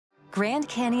Grand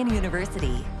Canyon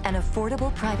University, an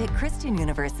affordable private Christian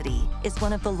university, is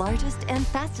one of the largest and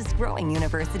fastest growing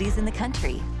universities in the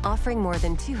country, offering more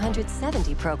than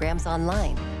 270 programs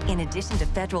online. In addition to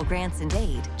federal grants and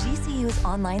aid, GCU's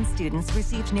online students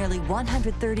received nearly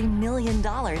 $130 million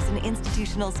in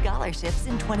institutional scholarships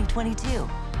in 2022.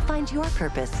 Find your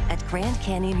purpose at Grand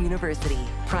Canyon University.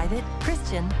 Private,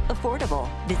 Christian, affordable.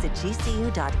 Visit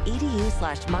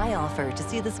gcu.edu/myoffer to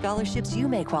see the scholarships you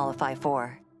may qualify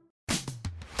for.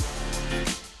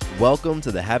 Welcome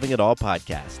to the Having It All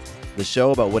podcast, the show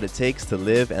about what it takes to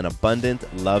live an abundant,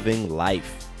 loving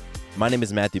life. My name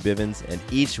is Matthew Bivens, and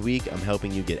each week I'm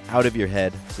helping you get out of your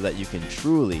head so that you can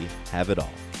truly have it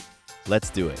all. Let's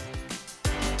do it.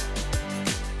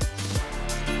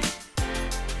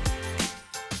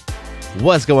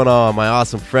 What's going on, my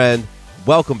awesome friend?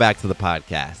 Welcome back to the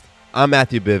podcast. I'm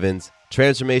Matthew Bivens,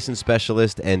 transformation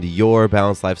specialist and your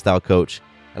balanced lifestyle coach,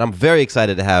 and I'm very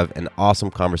excited to have an awesome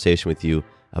conversation with you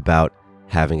about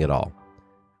having it all.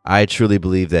 I truly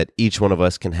believe that each one of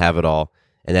us can have it all,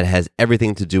 and that has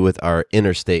everything to do with our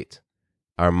inner state,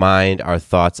 our mind, our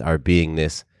thoughts, our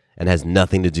beingness, and has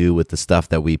nothing to do with the stuff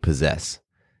that we possess.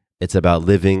 It's about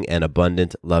living an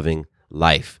abundant, loving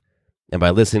life. And by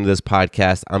listening to this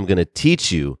podcast, I'm going to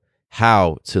teach you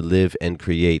how to live and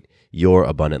create your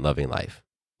abundant, loving life.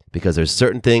 Because there's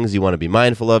certain things you want to be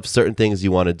mindful of, certain things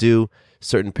you want to do,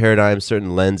 certain paradigms,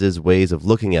 certain lenses, ways of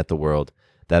looking at the world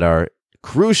that are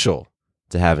crucial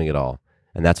to having it all.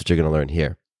 And that's what you're going to learn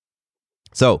here.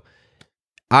 So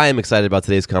I am excited about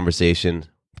today's conversation,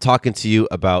 talking to you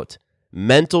about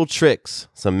mental tricks,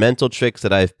 some mental tricks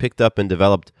that I've picked up and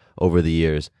developed over the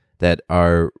years that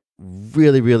are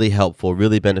really, really helpful,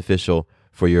 really beneficial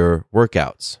for your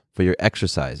workouts, for your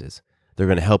exercises. They're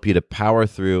going to help you to power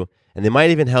through, and they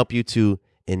might even help you to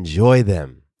enjoy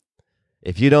them.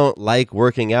 If you don't like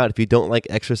working out, if you don't like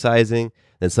exercising,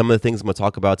 then some of the things I'm going to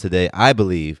talk about today, I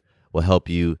believe, will help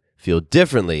you feel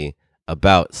differently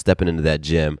about stepping into that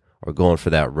gym or going for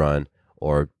that run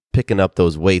or picking up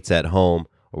those weights at home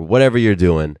or whatever you're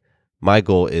doing. My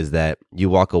goal is that you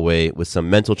walk away with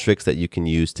some mental tricks that you can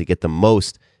use to get the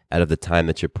most out of the time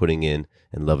that you're putting in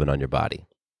and loving on your body.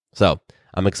 So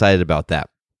I'm excited about that.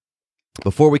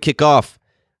 Before we kick off,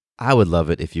 I would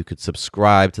love it if you could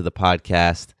subscribe to the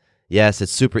podcast. Yes,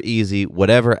 it's super easy.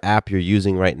 Whatever app you're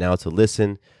using right now to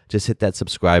listen, just hit that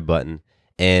subscribe button.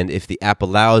 And if the app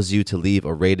allows you to leave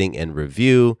a rating and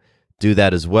review, do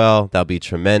that as well. That'll be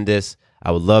tremendous.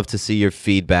 I would love to see your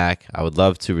feedback. I would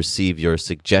love to receive your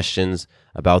suggestions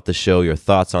about the show, your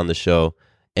thoughts on the show,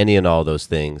 any and all those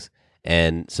things.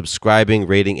 And subscribing,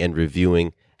 rating, and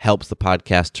reviewing helps the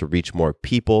podcast to reach more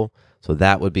people. So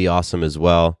that would be awesome as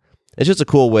well. It's just a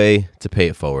cool way to pay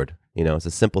it forward. You know, it's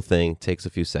a simple thing, takes a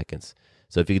few seconds.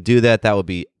 So if you could do that, that would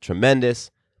be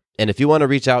tremendous. And if you want to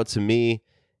reach out to me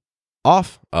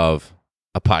off of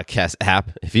a podcast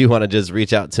app, if you want to just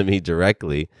reach out to me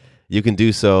directly, you can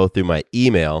do so through my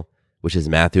email, which is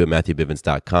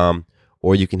matthew@matthewbivens.com,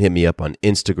 or you can hit me up on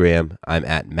Instagram. I'm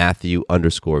at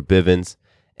Matthew_Bivens,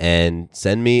 and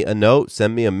send me a note,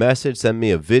 send me a message, send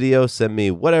me a video, send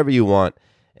me whatever you want,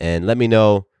 and let me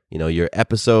know, your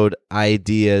episode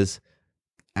ideas.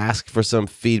 Ask for some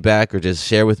feedback or just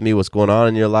share with me what's going on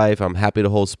in your life. I'm happy to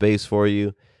hold space for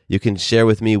you. You can share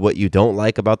with me what you don't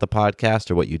like about the podcast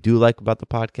or what you do like about the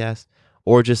podcast,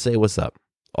 or just say what's up.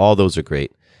 All those are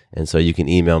great. And so you can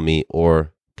email me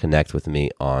or connect with me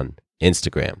on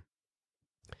Instagram.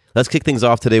 Let's kick things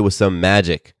off today with some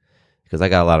magic, because I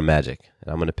got a lot of magic,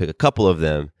 and I'm going to pick a couple of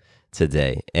them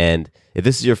today. And if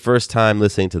this is your first time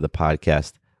listening to the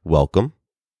podcast, welcome.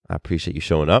 I appreciate you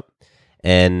showing up.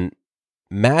 And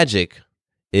magic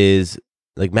is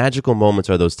like magical moments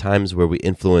are those times where we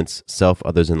influence self,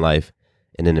 others, in life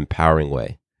in an empowering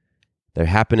way. They're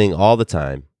happening all the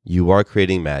time. You are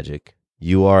creating magic.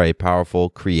 You are a powerful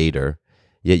creator,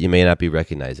 yet you may not be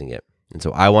recognizing it. And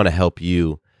so I want to help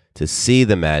you to see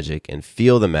the magic and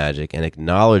feel the magic and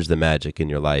acknowledge the magic in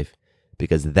your life,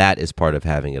 because that is part of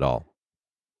having it all.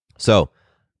 So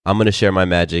I'm going to share my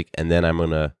magic, and then I'm going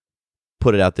to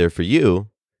put it out there for you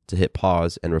to hit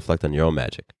pause and reflect on your own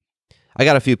magic. I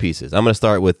got a few pieces. I'm going to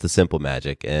start with the simple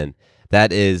magic, and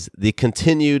that is the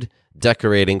continued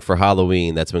decorating for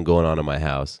Halloween that's been going on in my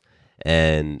house.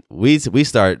 And we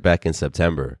start back in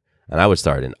September, and I would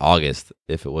start in August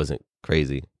if it wasn't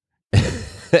crazy.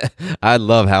 I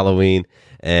love Halloween,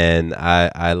 and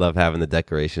I love having the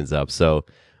decorations up. So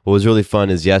what was really fun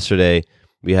is yesterday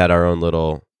we had our own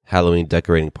little Halloween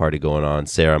decorating party going on,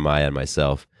 Sarah, Maya, and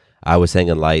myself. I was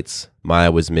hanging lights.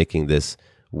 Maya was making this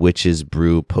witch's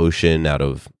brew potion out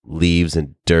of leaves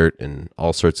and dirt and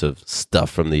all sorts of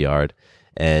stuff from the yard.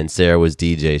 and Sarah was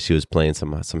DJ. She was playing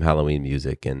some Halloween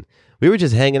music, and we were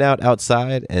just hanging out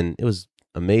outside, and it was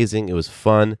amazing. It was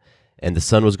fun, and the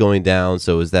sun was going down,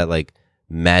 so it was that like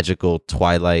magical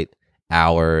twilight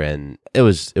hour, and it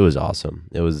was awesome.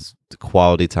 It was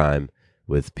quality time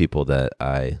with people that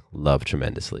I love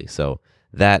tremendously. So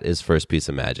that is first piece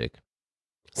of magic.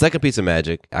 Second piece of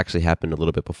magic actually happened a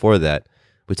little bit before that.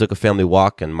 We took a family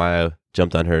walk, and Maya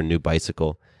jumped on her new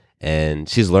bicycle, and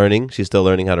she's still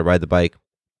learning how to ride the bike.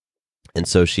 And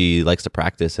so she likes to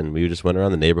practice, and we just went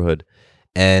around the neighborhood.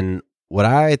 And what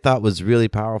I thought was really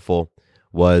powerful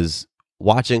was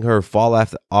watching her fall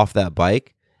off that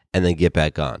bike and then get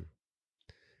back on.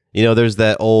 You know, there's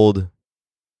that old,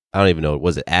 I don't even know,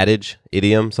 was it adage,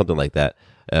 idiom, something like that,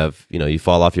 of, you know, you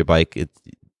fall off your bike.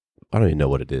 I don't even know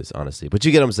what it is, honestly, but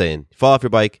you get what I'm saying. You fall off your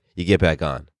bike, you get back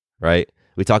on, right?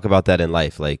 We talk about that in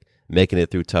life, like making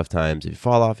it through tough times. If you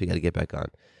fall off, you got to get back on.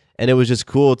 And it was just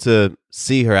cool to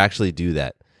see her actually do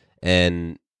that.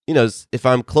 And, you know, if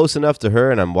I'm close enough to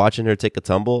her and I'm watching her take a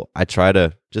tumble, I try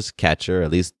to just catch her,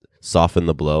 at least soften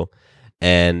the blow.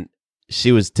 And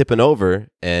she was tipping over,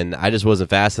 and I just wasn't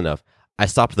fast enough. I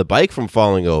stopped the bike from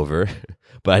falling over,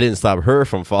 but I didn't stop her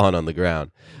from falling on the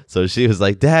ground. So she was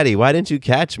like, "Daddy, why didn't you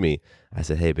catch me?" I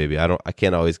said, "Hey, baby, I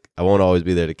won't always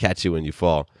be there to catch you when you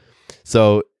fall."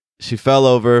 So she fell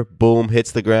over, boom,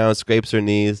 hits the ground, scrapes her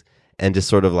knees, and just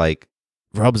sort of like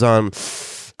rubs on,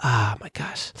 ah, my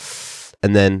gosh,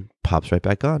 and then pops right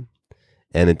back on.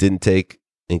 And it didn't take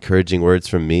encouraging words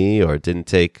from me, or it didn't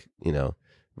take, you know,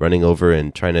 running over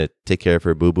and trying to take care of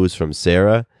her boo-boos from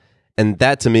Sarah. And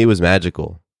that to me was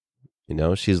magical. You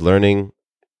know, she's learning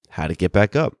how to get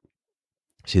back up.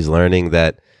 She's learning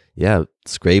that, yeah,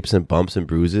 scrapes and bumps and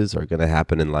bruises are going to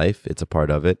happen in life. It's a part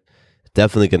of it. It's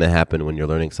definitely going to happen when you're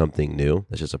learning something new.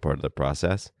 That's just a part of the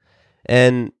process.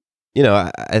 And, you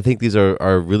know, I think these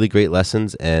are really great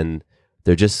lessons, and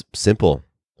they're just simple.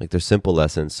 Like, they're simple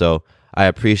lessons. So I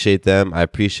appreciate them. I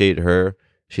appreciate her.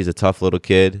 She's a tough little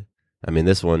kid. I mean,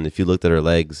 this one, if you looked at her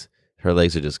legs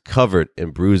are just covered in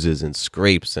bruises and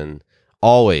scrapes, and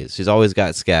she's always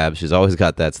got scabs. She's always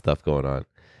got that stuff going on.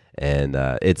 And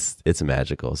it's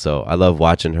magical. So I love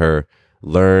watching her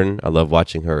learn. I love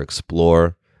watching her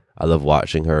explore. I love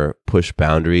watching her push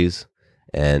boundaries.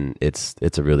 And it's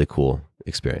a really cool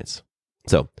experience.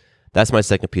 So that's my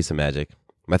second piece of magic.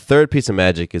 My third piece of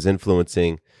magic is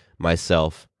influencing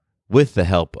myself with the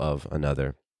help of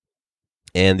another.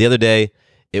 And the other day,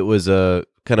 it was a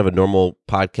kind of a normal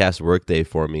podcast work day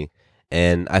for me,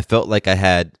 and I felt like I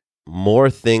had more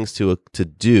things to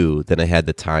do than I had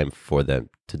the time for them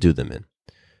to do them in,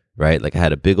 right? Like I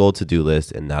had a big old to-do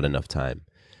list and not enough time.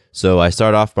 So I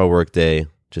started off my work day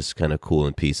just kind of cool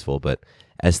and peaceful, but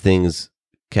as things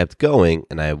kept going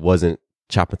and I wasn't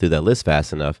chopping through that list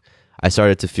fast enough, I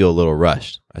started to feel a little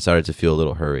rushed. I started to feel a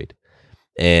little hurried.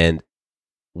 And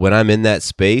when I'm in that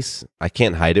space, I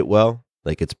can't hide it well.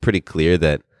 Like, it's pretty clear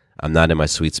that I'm not in my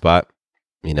sweet spot.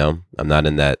 You know, I'm not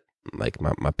in that, like,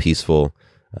 my peaceful,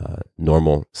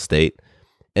 normal state.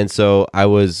 And so I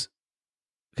was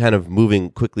kind of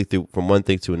moving quickly through from one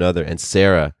thing to another. And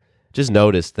Sarah just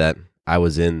noticed that I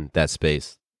was in that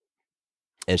space.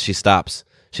 And she stops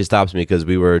me because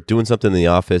we were doing something in the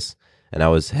office, and I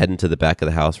was heading to the back of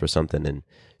the house for something. And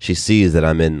she sees that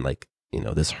I'm in, like, you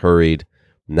know, this hurried,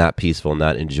 not peaceful,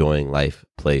 not enjoying life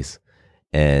place.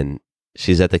 And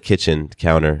she's at the kitchen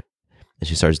counter, and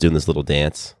she starts doing this little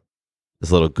dance,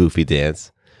 this little goofy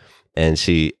dance. And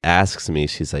she asks me,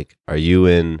 she's like, "Are you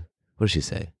in," what did she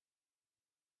say?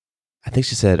 I think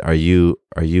she said, are you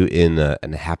in a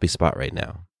happy spot right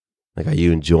now? Like, are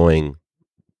you enjoying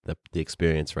the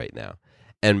experience right now?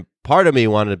 And part of me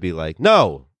wanted to be like,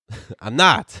 no, I'm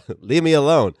not. Leave me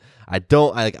alone. I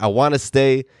want to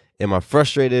stay in my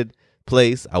frustrated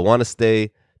place. I want to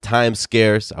stay time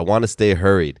scarce. I want to stay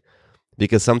hurried.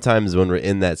 Because sometimes when we're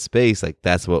in that space, like,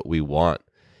 that's what we want.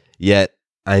 Yet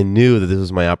I knew that this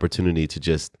was my opportunity to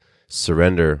just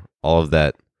surrender all of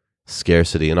that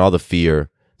scarcity and all the fear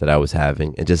that I was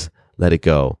having and just let it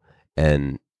go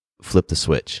and flip the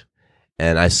switch.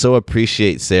 And I so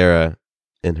appreciate Sarah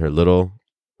in her little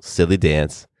silly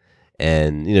dance.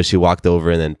 And, you know, she walked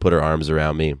over and then put her arms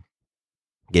around me,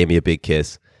 gave me a big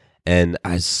kiss. And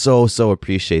I so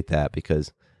appreciate that,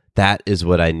 because that is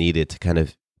what I needed to kind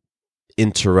of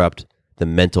interrupt the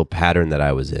mental pattern that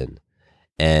I was in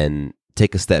and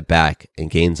take a step back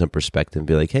and gain some perspective and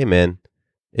be like, hey, man,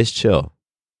 it's chill.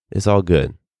 It's all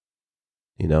good.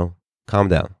 You know, calm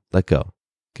down, let go,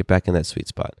 get back in that sweet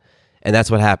spot. And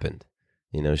that's what happened.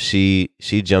 You know, she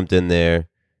jumped in there,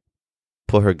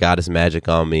 put her goddess magic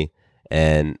on me,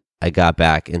 and I got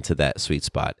back into that sweet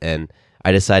spot. And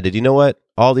I decided, you know what?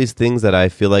 all these things that I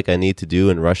feel like I need to do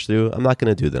and rush through, I'm not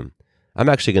going to do them. I'm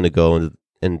actually going to go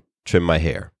and trim my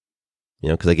hair,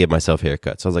 because I gave myself a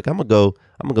haircut. So I was like, I'm going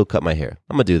to go cut my hair.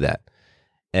 I'm going to do that.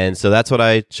 And so that's what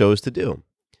I chose to do.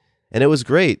 And it was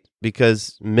great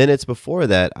because minutes before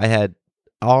that, I had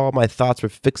all my thoughts were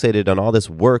fixated on all this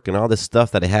work and all this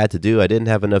stuff that I had to do. I didn't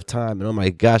have enough time. And oh my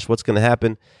gosh, what's going to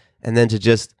happen? And then to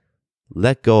just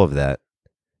let go of that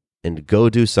and go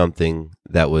do something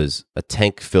that was a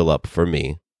tank fill up for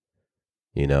me,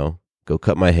 go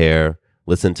cut my hair,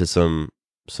 listen to some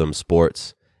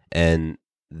sports. And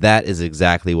that is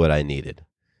exactly what I needed.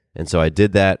 And so I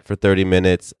did that for 30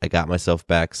 minutes. I got myself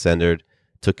back centered,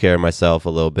 took care of myself a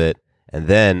little bit. And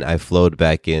then I flowed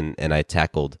back in and I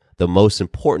tackled the most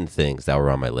important things that were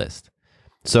on my list.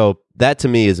 So that to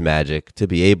me is magic, to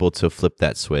be able to flip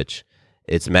that switch.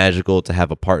 It's magical to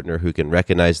have a partner who can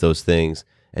recognize those things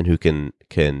and who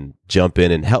can jump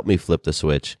in and help me flip the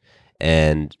switch.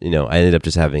 And, I ended up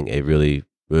just having a really,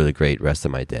 really great rest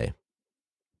of my day.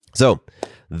 So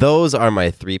those are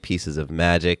my 3 pieces of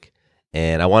magic.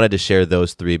 And I wanted to share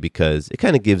those 3 because it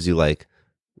kind of gives you like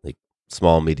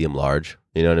small, medium, large.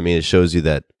 You know what I mean? It shows you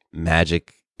that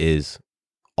magic is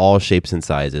all shapes and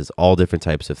sizes, all different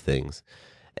types of things.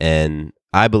 And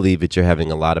I believe that you're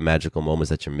having a lot of magical moments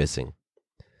that you're missing.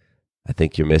 I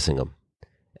think you're missing them.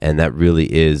 And that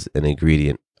really is an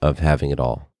ingredient of having it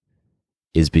all,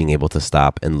 is being able to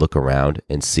stop and look around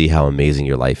and see how amazing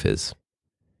your life is.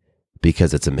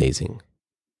 Because it's amazing.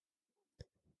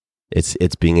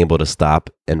 It's being able to stop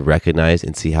and recognize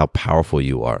and see how powerful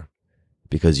you are.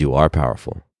 Because you are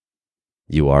powerful.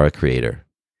 You are a creator.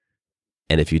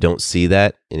 And if you don't see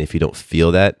that, and if you don't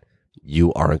feel that,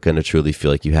 you aren't going to truly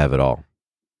feel like you have it all.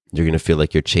 You're going to feel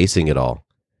like you're chasing it all.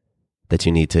 That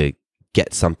you need to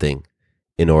get something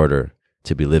in order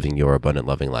to be living your abundant,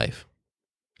 loving life.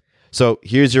 So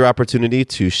here's your opportunity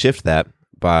to shift that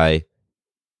by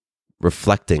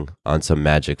reflecting on some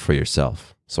magic for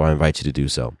yourself. So I invite you to do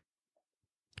so.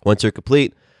 Once you're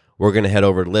complete, we're going to head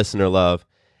over to Listener Love.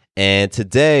 And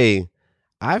today,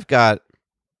 I've got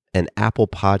an Apple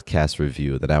Podcast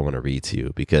review that I want to read to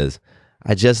you because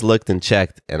I just looked and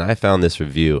checked and I found this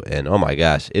review and oh my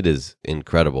gosh, it is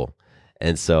incredible.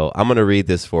 And so I'm going to read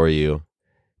this for you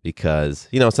because,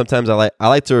 sometimes I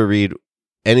like to read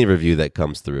any review that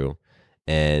comes through.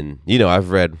 And,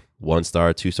 I've read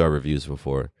 1-star, 2-star reviews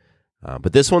before,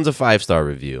 but this one's a 5-star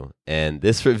review. And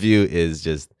this review is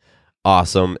just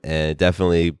awesome and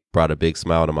definitely brought a big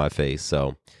smile to my face.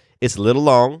 So it's a little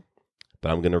long, but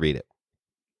I'm going to read it.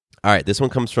 All right, this one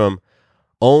comes from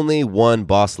Only One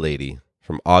Boss Lady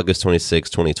from August 26,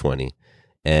 2020.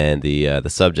 And the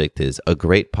subject is a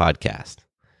great podcast.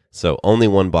 So Only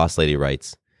One Boss Lady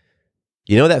writes,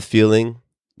 you know that feeling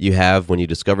you have when you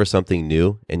discover something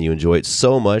new and you enjoy it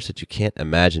so much that you can't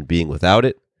imagine being without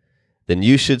it? Then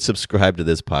you should subscribe to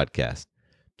this podcast.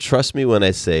 Trust me when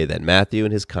I say that Matthew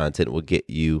and his content will get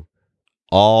you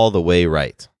all the way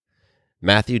right.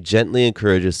 Matthew gently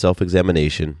encourages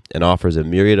self-examination and offers a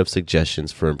myriad of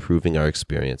suggestions for improving our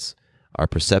experience, our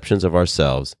perceptions of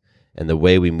ourselves, and the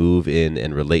way we move in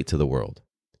and relate to the world.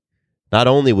 Not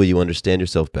only will you understand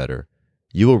yourself better,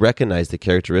 you will recognize the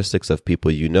characteristics of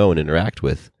people you know and interact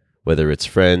with, whether it's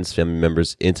friends, family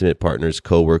members, intimate partners,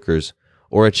 co-workers,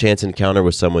 or a chance encounter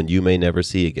with someone you may never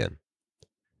see again.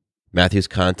 Matthew's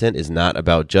content is not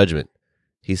about judgment.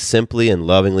 He simply and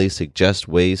lovingly suggests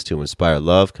ways to inspire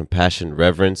love, compassion,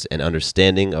 reverence, and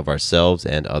understanding of ourselves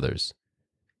and others.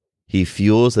 He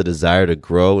fuels the desire to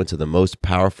grow into the most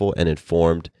powerful and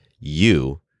informed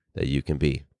you that you can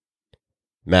be.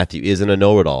 Matthew isn't a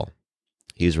know-it-all.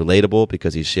 He's relatable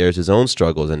because he shares his own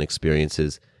struggles and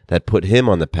experiences that put him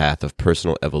on the path of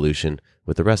personal evolution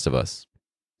with the rest of us.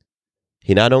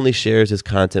 He not only shares his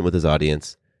content with his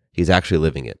audience, he's actually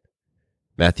living it.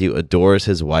 Matthew adores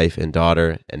his wife and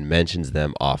daughter and mentions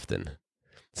them often.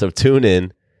 So tune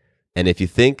in, and if you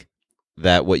think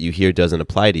that what you hear doesn't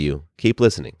apply to you, keep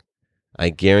listening. I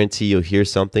guarantee you'll hear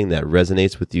something that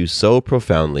resonates with you so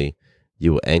profoundly,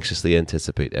 you will anxiously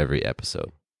anticipate every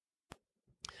episode.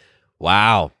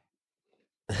 Wow.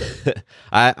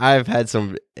 I've had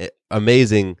some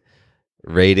amazing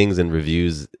ratings and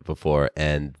reviews before,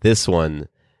 and this one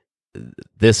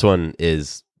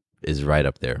is right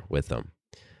up there with them.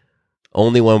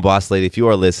 Only One Boss Lady, if you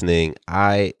are listening,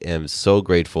 I am so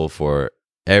grateful for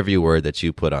every word that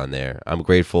you put on there. I'm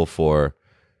grateful for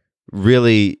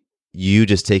really you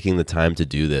just taking the time to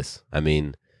do this. I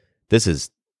mean, this is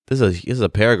a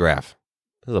paragraph.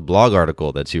 This is a blog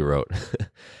article that you wrote,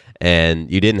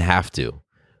 and you didn't have to,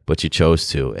 but you chose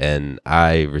to. And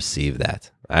I receive that.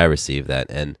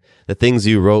 And the things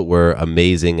you wrote were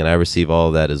amazing, and I receive all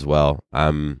of that as well.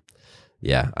 I'm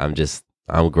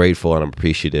grateful and I'm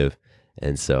appreciative.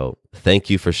 And so thank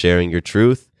you for sharing your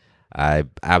truth. I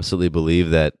absolutely believe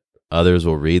that others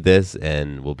will read this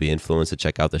and will be influenced to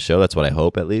check out the show. That's what I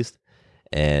hope, at least.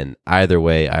 And either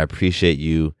way, I appreciate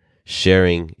you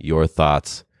sharing your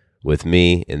thoughts with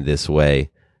me in this way.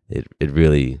 It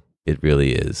really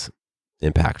is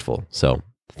impactful. So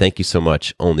thank you so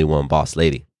much, Only One Boss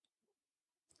Lady.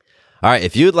 All right,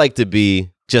 if you'd like to be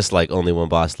just like Only One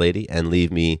Boss Lady and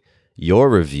leave me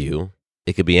your review,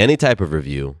 it could be any type of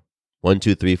review, 1,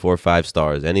 2, 3, 4, 5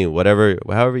 stars,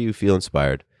 however you feel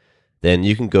inspired, then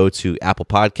you can go to Apple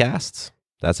Podcasts.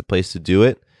 That's a place to do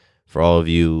it. For all of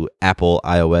you Apple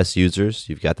iOS users,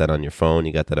 you've got that on your phone,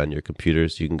 you got that on your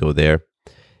computers, you can go there.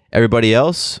 Everybody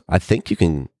else, I think you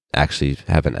can actually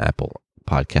have an Apple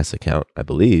Podcast account, I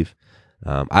believe.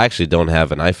 I actually don't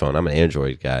have an iPhone. I'm an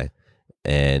Android guy.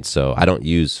 And so I don't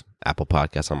use Apple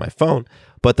Podcasts on my phone,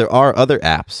 but there are other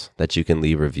apps that you can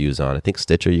leave reviews on. I think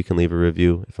Stitcher, you can leave a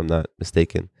review if I'm not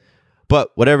mistaken.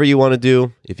 But whatever you want to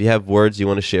do, if you have words you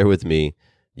want to share with me,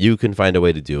 you can find a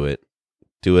way to do it.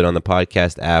 Do it on the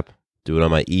podcast app. Do it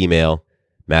on my email,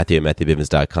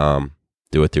 Matthew@MatthewBivens.com.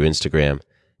 Do it through Instagram,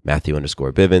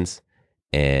 Matthew_Bivens.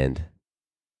 And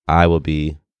I will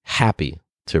be happy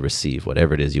to receive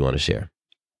whatever it is you want to share.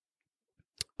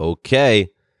 Okay,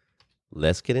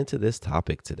 let's get into this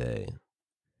topic today.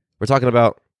 We're talking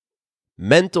about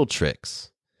mental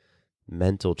tricks.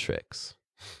 Mental tricks.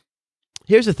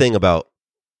 Here's the thing about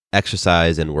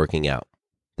exercise and working out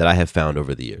that I have found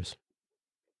over the years.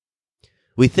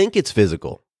 We think it's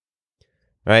physical,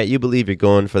 right? You believe you're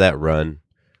going for that run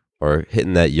or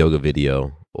hitting that yoga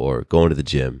video or going to the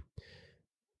gym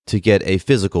to get a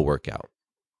physical workout.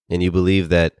 And you believe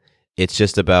that it's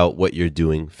just about what you're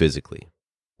doing physically.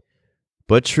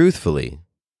 But truthfully,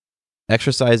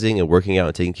 exercising and working out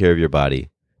and taking care of your body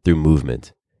through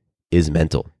movement is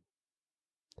mental.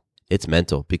 It's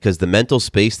mental because the mental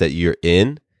space that you're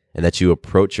in and that you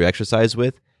approach your exercise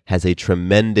with has a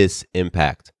tremendous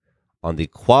impact on the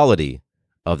quality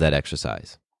of that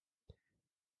exercise.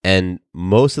 And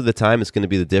most of the time, it's going to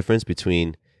be the difference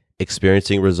between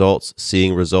experiencing results,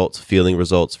 seeing results, feeling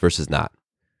results versus not,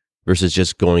 versus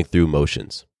just going through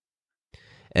motions.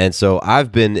 And so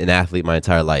I've been an athlete my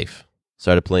entire life.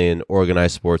 Started playing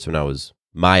organized sports when I was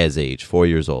Maya's age, 4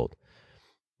 years old.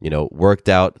 Worked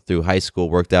out through high school,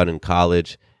 worked out in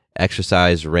college,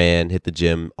 exercised, ran, hit the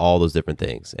gym, all those different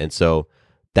things. And so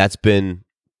that's been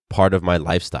part of my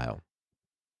lifestyle.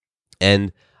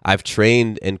 And I've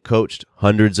trained and coached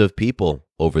hundreds of people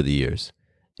over the years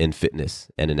in fitness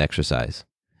and in exercise.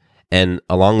 And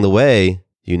along the way,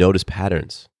 you notice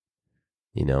patterns.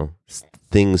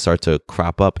 Things start to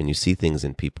crop up and you see things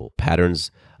in people,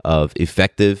 patterns of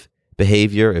effective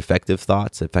behavior, effective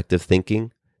thoughts, effective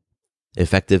thinking,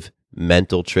 effective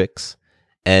mental tricks,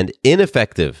 and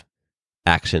ineffective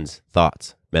actions,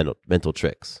 thoughts, mental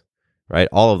tricks, right?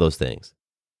 All of those things.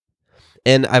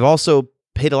 And I've also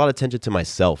paid a lot of attention to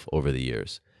myself over the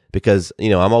years because,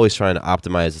 I'm always trying to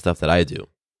optimize the stuff that I do,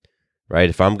 right?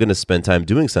 If I'm going to spend time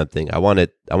doing something, I want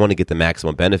to get the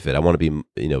maximum benefit. I want to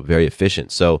be, very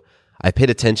efficient. So I paid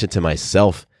attention to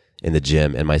myself in the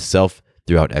gym and myself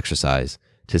throughout exercise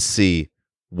to see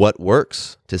what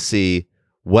works, to see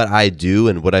what I do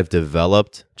and what I've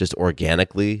developed just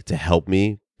organically to help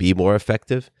me be more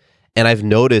effective. And I've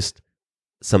noticed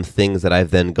some things that I've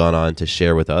then gone on to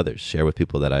share with others, share with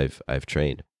people that I've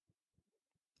trained.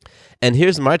 And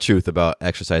here's my truth about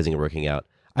exercising and working out.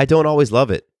 I don't always love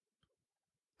it.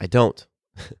 I don't.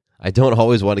 I don't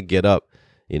always want to get up,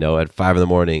 at 5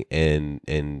 a.m. and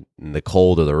in the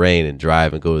cold or the rain and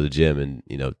drive and go to the gym and,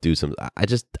 do some, I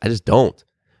just don't.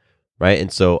 Right.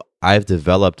 And so I've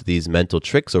developed these mental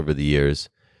tricks over the years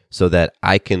so that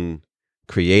I can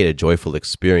create a joyful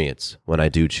experience when I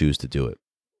do choose to do it.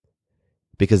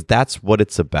 Because that's what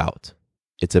it's about.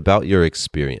 It's about your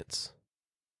experience.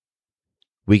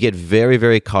 We get very,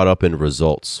 very caught up in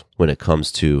results when it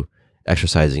comes to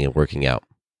exercising and working out.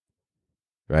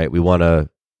 Right? We want to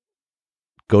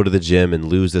go to the gym and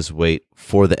lose this weight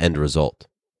for the end result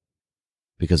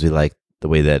because we like the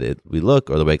way that we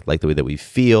look or the way that we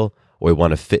feel, or we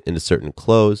want to fit into certain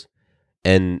clothes.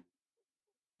 And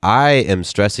I am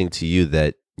stressing to you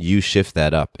that you shift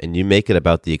that up and you make it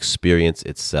about the experience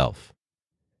itself.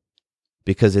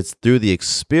 Because it's through the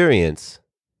experience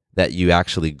that you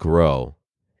actually grow.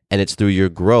 And it's through your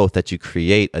growth that you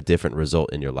create a different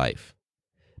result in your life.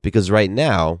 Because right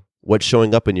now, what's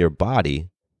showing up in your body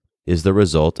is the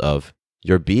result of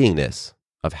your beingness,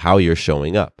 of how you're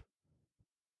showing up.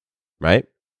 right?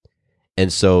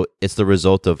 And so it's the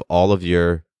result of all of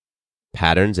your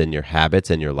patterns and your habits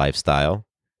and your lifestyle.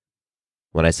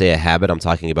 When I say a habit, I'm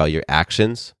talking about your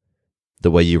actions,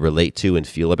 the way you relate to and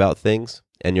feel about things,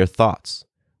 and your thoughts.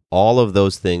 All of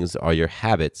those things are your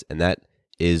habits, and that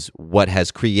is what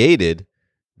has created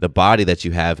the body that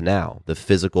you have now, the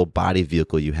physical body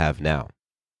vehicle you have now.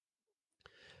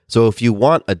 So if you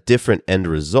want a different end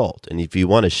result, and if you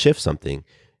want to shift something,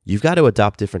 you've got to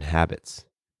adopt different habits.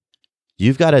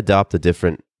 You've got to adopt a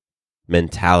different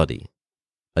mentality,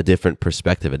 a different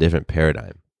perspective, a different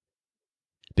paradigm.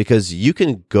 Because you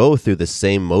can go through the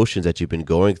same motions that you've been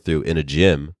going through in a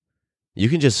gym. You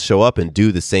can just show up and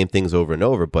do the same things over and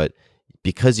over, but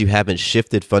because you haven't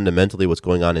shifted fundamentally what's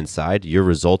going on inside, your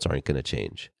results aren't going to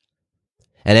change.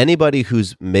 And anybody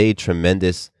who's made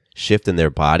tremendous shift in their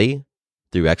body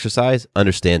through exercise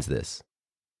understands this.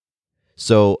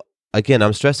 So again,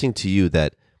 I'm stressing to you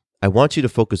that I want you to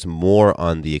focus more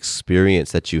on the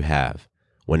experience that you have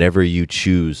whenever you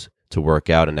choose to work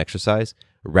out and exercise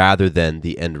rather than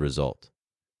the end result.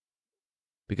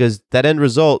 Because that end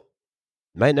result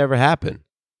might never happen,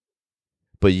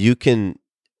 but you can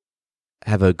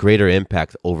have a greater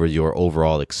impact over your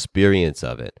overall experience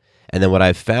of it. And then what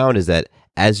I've found is that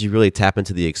as you really tap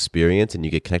into the experience and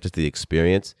you get connected to the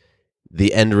experience,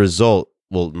 the end result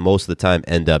will most of the time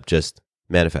end up just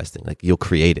manifesting. Like you'll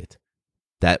create it.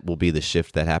 That will be the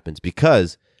shift that happens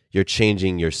because you're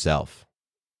changing yourself.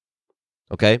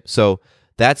 Okay? So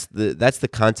that's the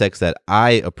context that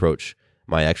I approach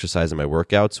my exercise and my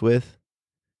workouts with,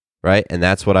 right? And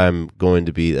that's what I'm going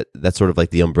to be, that's sort of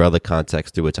like the umbrella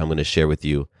context through which I'm going to share with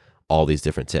you all these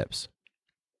different tips.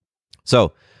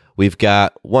 So we've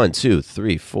got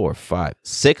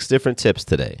 6 different tips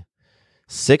today.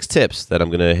 6 tips that I'm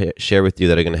going to share with you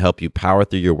that are going to help you power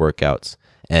through your workouts.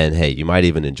 And hey, you might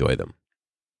even enjoy them.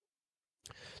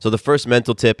 So the first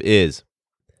mental tip is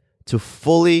to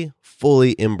fully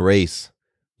embrace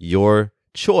your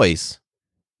choice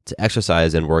to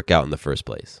exercise and work out in the first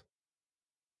place.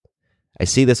 I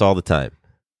see this all the time.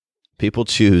 People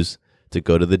choose to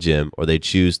go to the gym or they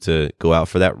choose to go out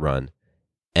for that run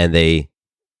and they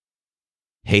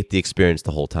hate the experience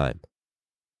the whole time.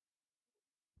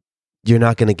 You're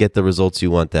not going to get the results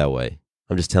you want that way.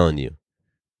 I'm just telling you.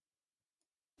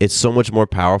 It's so much more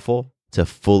powerful to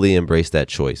fully embrace that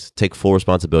choice. Take full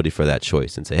responsibility for that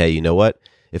choice and say, hey, you know what?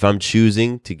 If I'm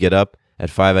choosing to get up at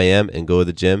 5 a.m. and go to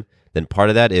the gym, then part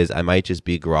of that is I might just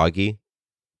be groggy.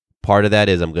 Part of that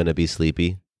is I'm going to be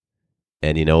sleepy.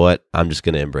 And you know what? I'm just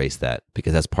going to embrace that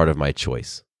because that's part of my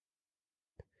choice.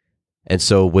 And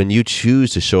so when you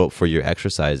choose to show up for your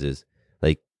exercises,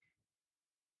 like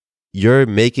you're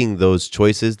making those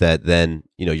choices that then,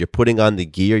 you're putting on the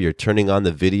gear, you're turning on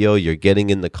the video, you're getting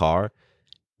in the car.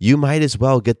 You might as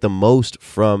well get the most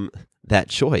from that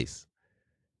choice,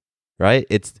 right?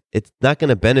 It's not going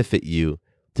to benefit you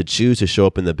to choose to show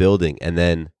up in the building and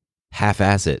then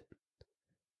half-ass it.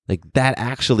 Like that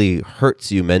actually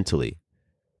hurts you mentally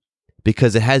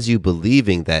because it has you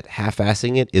believing that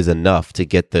half-assing it is enough to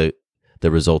get the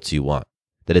results you want,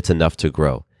 that it's enough to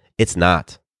grow. It's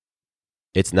not.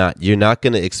 It's not. You're not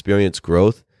going to experience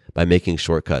growth by making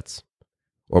shortcuts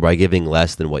or by giving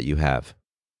less than what you have.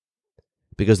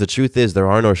 Because the truth is there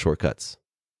are no shortcuts.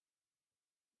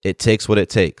 It takes what it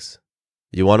takes.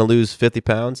 You want to lose 50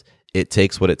 pounds? It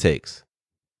takes what it takes.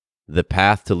 The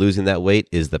path to losing that weight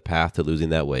is the path to losing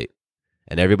that weight.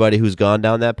 And everybody who's gone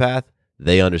down that path,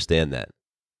 they understand that.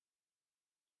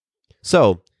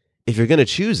 So, if you're going to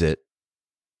choose it,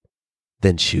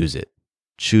 then choose it.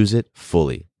 Choose it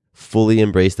fully. Fully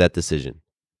embrace that decision.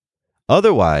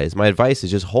 Otherwise, my advice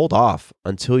is just hold off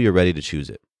until you're ready to choose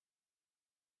it.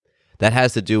 That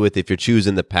has to do with if you're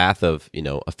choosing the path of, a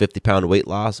 50-pound weight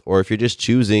loss, or if you're just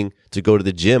choosing to go to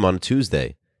the gym on a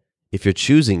Tuesday. If you're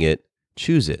choosing it,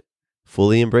 choose it.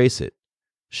 Fully embrace it.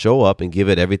 Show up and give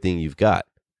it everything you've got,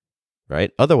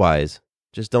 right? Otherwise,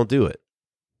 just don't do it.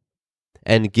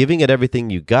 And giving it everything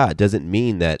you got doesn't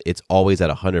mean that it's always at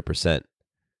 100%.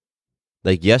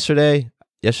 Like yesterday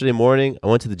morning, I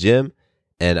went to the gym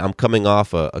and I'm coming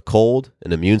off a cold,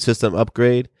 an immune system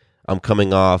upgrade. I'm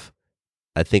coming off,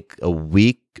 I think, a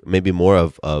week, maybe more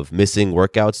of missing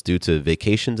workouts due to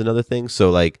vacations and other things.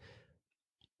 So like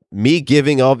me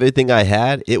giving everything I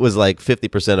had, it was like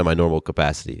 50% of my normal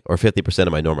capacity or 50%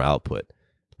 of my normal output.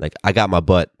 Like I got my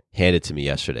butt handed to me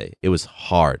yesterday. It was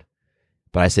hard.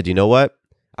 But I said, you know what?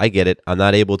 I get it. I'm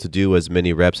not able to do as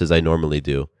many reps as I normally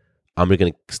do. I'm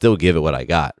going to still give it what I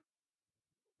got,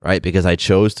 right? Because I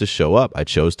chose to show up. I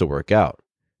chose to work out.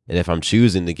 And if I'm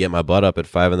choosing to get my butt up at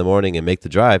 5 a.m. and make the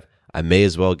drive, I may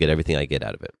as well get everything I get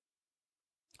out of it.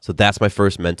 So that's my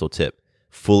first mental tip.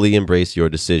 Fully embrace your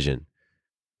decision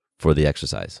for the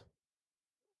exercise.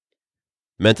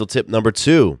 Mental tip number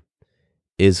 2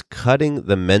 is cutting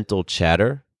the mental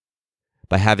chatter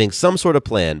by having some sort of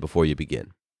plan before you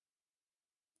begin.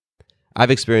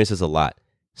 I've experienced this a lot.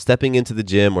 Stepping into the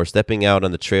gym or stepping out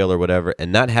on the trail or whatever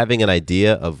and not having an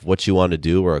idea of what you want to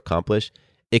do or accomplish,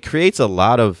 it creates a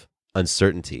lot of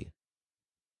uncertainty.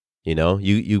 You know,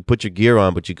 you put your gear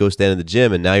on, but you go stand in the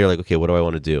gym and now you're like, okay, what do I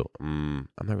want to do? I'm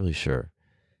not really sure.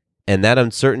 And that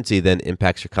uncertainty then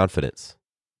impacts your confidence.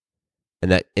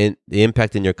 And the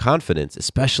impact in your confidence,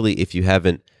 especially if you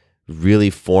haven't really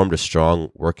formed a strong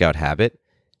workout habit,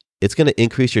 it's going to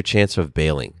increase your chance of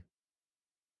bailing.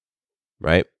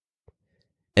 Right?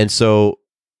 And so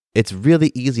it's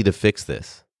really easy to fix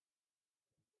this.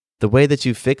 The way that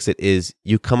you fix it is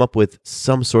you come up with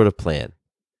some sort of plan.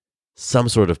 Some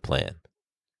sort of plan.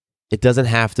 It doesn't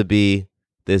have to be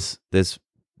this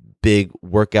big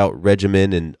workout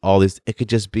regimen and all this. It could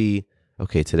just be,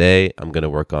 okay, today I'm going to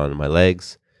work on my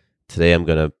legs. Today I'm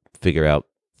going to figure out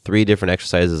 3 different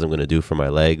exercises I'm going to do for my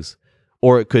legs.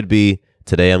 Or it could be,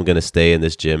 today I'm going to stay in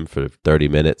this gym for 30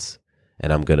 minutes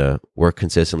and I'm going to work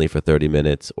consistently for 30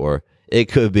 minutes. Or it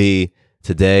could be,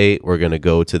 today we're going to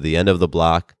go to the end of the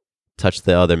block, touch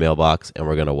the other mailbox, and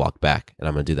we're going to walk back. And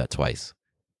I'm going to do that twice.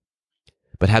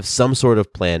 But have some sort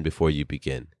of plan before you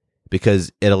begin,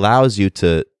 because it allows you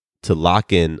to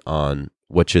lock in on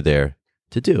what you're there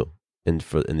to do and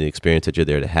the experience that you're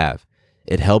there to have.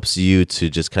 It helps you to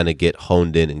just kind of get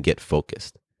honed in and get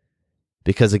focused.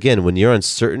 Because again, when you're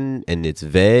uncertain and it's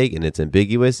vague and it's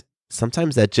ambiguous,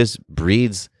 sometimes that just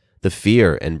breeds the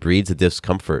fear and breeds the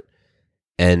discomfort.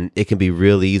 And it can be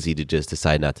real easy to just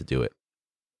decide not to do it.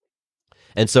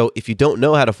 And so if you don't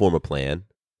know how to form a plan,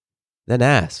 then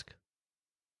ask.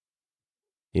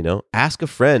 Ask a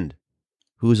friend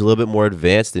who's a little bit more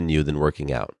advanced than you than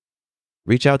working out.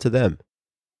 Reach out to them.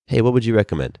 Hey, what would you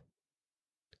recommend?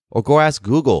 Or go ask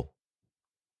Google.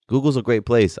 Google's a great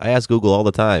place. I ask Google all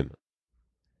the time.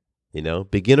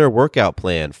 Beginner workout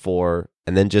plan for,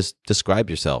 and then just describe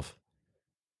yourself.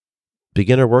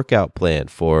 Beginner workout plan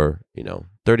for,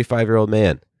 35-year-old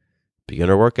man.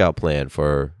 Beginner workout plan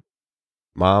for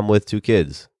mom with 2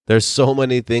 kids. There's so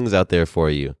many things out there for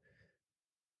you.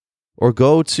 Or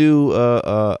go to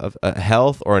a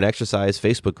health or an exercise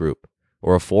Facebook group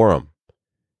or a forum.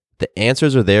 The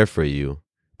answers are there for you,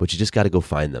 but you just got to go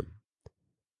find them.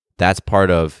 That's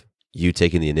part of you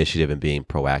taking the initiative and being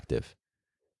proactive.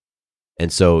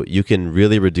 And so you can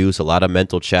really reduce a lot of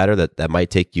mental chatter that might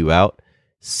take you out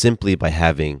simply by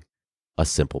having a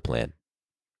simple plan.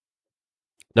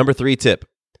 Number 3 tip.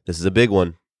 This is a big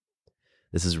one.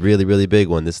 This is really, really big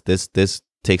one. This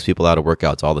takes people out of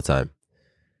workouts all the time.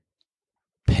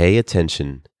 Pay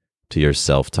attention to your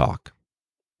self-talk,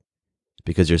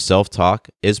 because your self-talk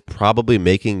is probably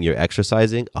making your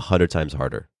exercising 100 times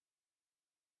harder.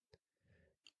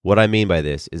 What I mean by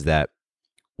this is that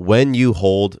when you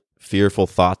hold fearful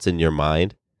thoughts in your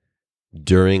mind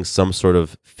during some sort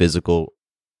of physical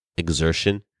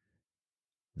exertion,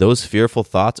 those fearful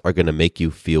thoughts are going to make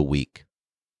you feel weak.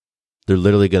 They're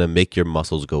literally going to make your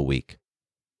muscles go weak,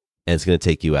 and it's going to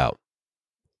take you out.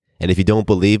 And if you don't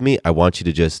believe me, I want you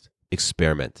to just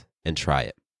experiment and try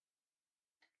it.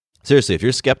 Seriously, if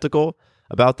you're skeptical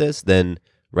about this, then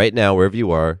right now, wherever you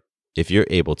are, if you're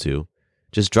able to,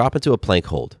 just drop into a plank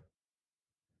hold.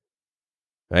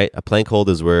 Right? A plank hold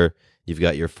is where you've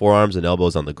got your forearms and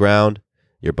elbows on the ground,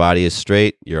 your body is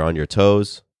straight, you're on your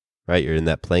toes, right? You're in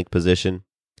that plank position,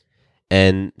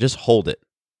 and just hold it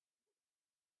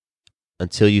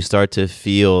until you start to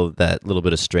feel that little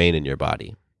bit of strain in your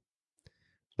body.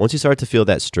 Once you start to feel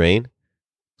that strain,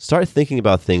 start thinking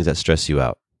about things that stress you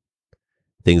out,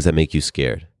 things that make you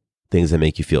scared, things that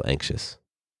make you feel anxious.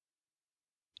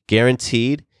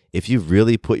 Guaranteed, if you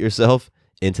really put yourself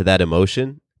into that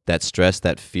emotion, that stress,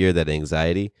 that fear, that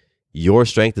anxiety, your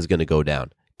strength is going to go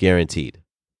down. Guaranteed.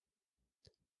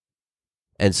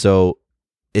 And so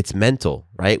it's mental,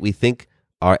 right? We think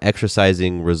our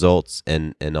exercising results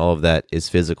and all of that is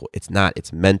physical. It's not.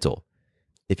 It's mental.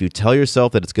 If you tell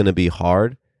yourself that it's going to be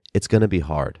hard, it's going to be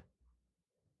hard.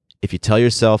 If you tell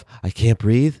yourself, I can't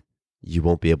breathe, you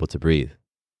won't be able to breathe.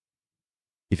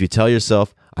 If you tell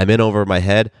yourself, I'm in over my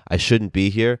head, I shouldn't be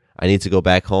here, I need to go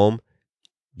back home,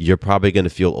 you're probably going to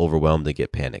feel overwhelmed and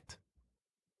get panicked.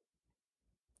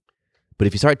 But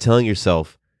if you start telling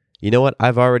yourself, you know what,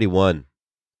 I've already won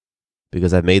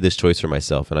because I've made this choice for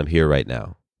myself and I'm here right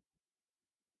now,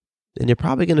 then you're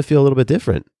probably going to feel a little bit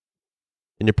different.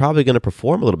 And you're probably going to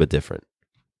perform a little bit different.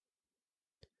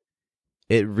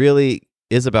 It really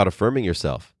is about affirming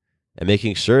yourself. and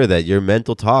making sure that your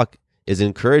mental talk is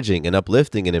encouraging and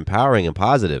uplifting and empowering and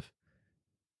positive.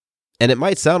 And it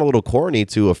might sound a little corny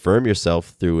to affirm yourself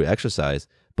through exercise,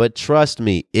 but trust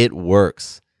me, it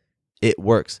works. It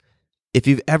works. If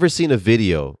you've ever seen a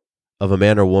video of a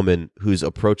man or woman who's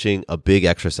approaching a big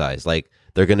exercise, like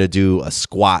they're going to do a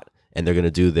squat and they're going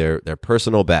to do their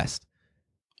personal best,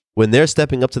 when they're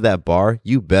stepping up to that bar,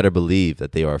 you better believe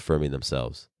that they are affirming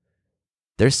themselves.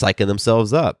 They're psyching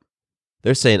themselves up.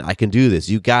 They're saying, I can do this.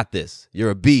 You got this. You're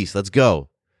a beast. Let's go.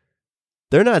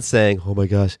 They're not saying, oh my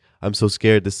gosh, I'm so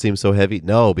scared. This seems so heavy.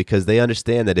 No, because they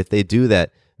understand that if they do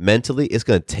that mentally, it's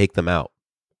going to take them out.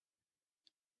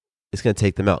 It's going to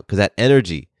take them out because that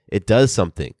energy, it does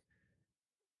something.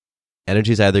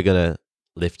 Energy is either going to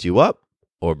lift you up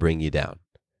or bring you down.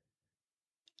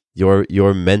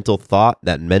 Your mental thought,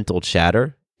 that mental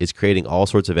chatter, is creating all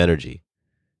sorts of energy.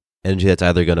 Energy that's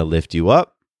either going to lift you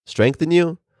up, strengthen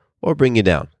you, or bring you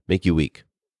down, make you weak.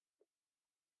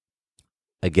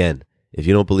 Again, if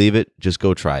you don't believe it, just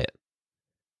go try it.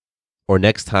 Or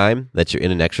next time that you're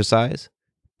in an exercise,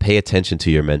 pay attention to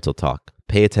your mental talk.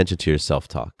 Pay attention to your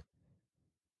self-talk.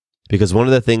 Because one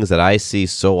of the things that I see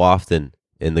so often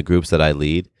in the groups that I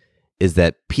lead is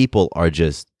that people are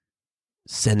just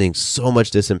sending so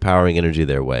much disempowering energy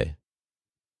their way.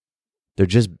 They're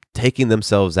just taking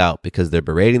themselves out because they're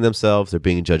berating themselves, they're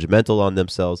being judgmental on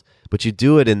themselves, but you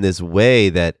do it in this way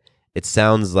that it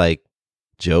sounds like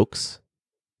jokes,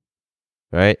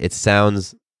 right? It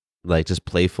sounds like just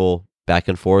playful back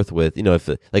and forth with, if,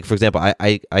 like, for example,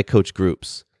 I coach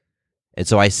groups. And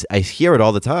so I hear it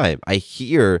all the time. I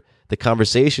hear the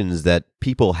conversations that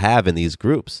people have in these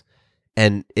groups.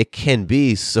 And it can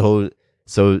be so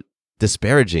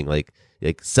disparaging, like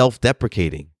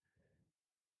self-deprecating.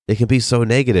 It can be so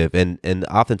negative. And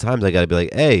oftentimes I got to be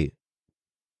like, hey,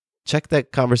 check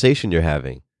that conversation you're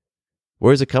having.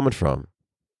 Where is it coming from?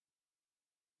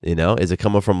 Is it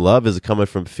coming from love? Is it coming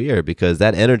from fear? Because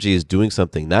that energy is doing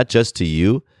something, not just to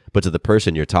you, but to the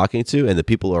person you're talking to and the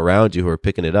people around you who are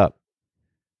picking it up.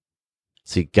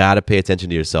 So you got to pay attention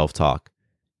to your self-talk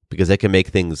because that can make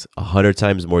things 100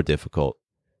 times more difficult,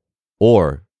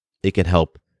 or it can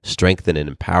help strengthen and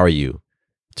empower you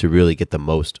to really get the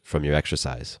most from your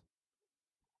exercise.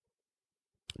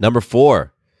 My number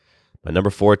 4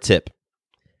 tip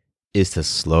is to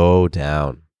slow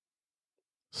down.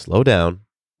 Slow down,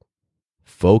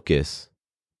 focus,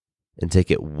 and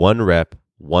take it one rep,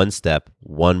 one step,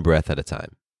 one breath at a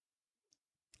time.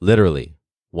 Literally,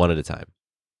 one at a time.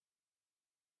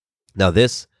 Now,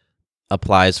 this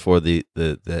applies for the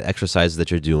exercises that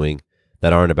you're doing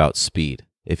that aren't about speed.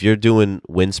 If you're doing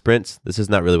wind sprints, this is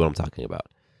not really what I'm talking about.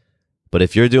 But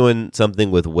if you're doing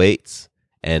something with weights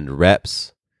and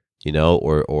reps,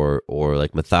 or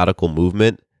like methodical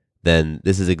movement, then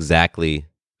this is exactly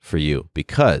for you.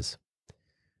 Because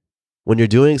when you're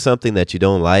doing something that you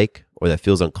don't like or that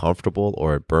feels uncomfortable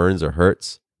or it burns or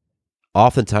hurts,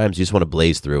 oftentimes you just want to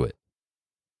blaze through it.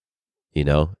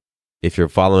 If you're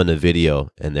following a video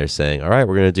and they're saying, all right,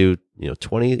 we're going to do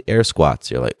 20 air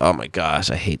squats, you're like, oh my gosh,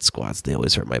 I hate squats. They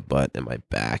always hurt my butt and my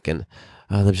back. And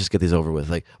let me just get these over with.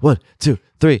 Like 1, 2,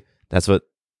 3. That's what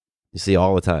you see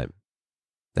all the time.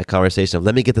 That conversation of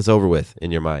let me get this over with in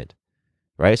your mind,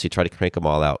 right? So you try to crank them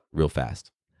all out real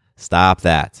fast. Stop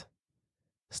that.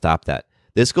 Stop that.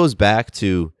 This goes back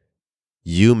to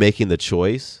you making the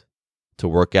choice to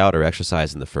work out or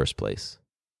exercise in the first place.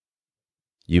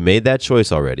 You made that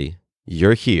choice already.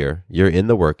 You're here. You're in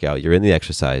the workout. You're in the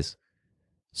exercise.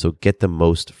 So get the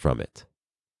most from it.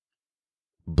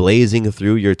 Blazing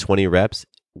through your 20 reps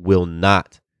will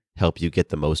not help you get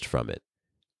the most from it.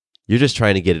 You're just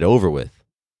trying to get it over with.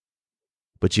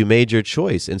 But you made your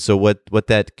choice. And so what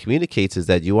that communicates is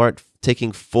that you aren't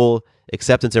taking full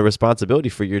acceptance and responsibility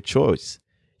for your choice.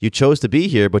 You chose to be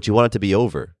here, but you want it to be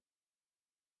over.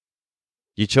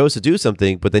 You chose to do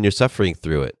something, but then you're suffering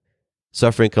through it.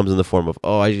 Suffering comes in the form of,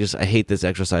 oh, I hate this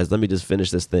exercise. Let me just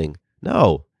finish this thing.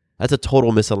 No, that's a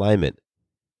total misalignment.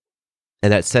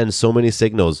 And that sends so many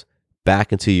signals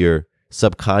back into your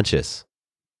subconscious.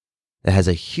 It has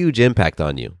a huge impact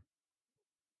on you.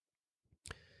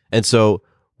 And so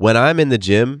when I'm in the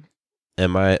gym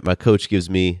and my coach gives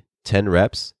me 10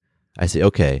 reps, I say,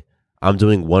 okay, I'm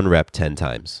doing 1 rep 10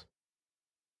 times.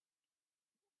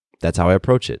 That's how I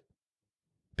approach it.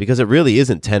 Because it really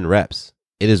isn't 10 reps.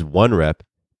 It is 1 rep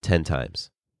 10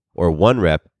 times, or 1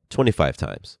 rep 25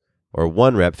 times, or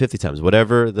 1 rep 50 times,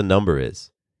 whatever the number is.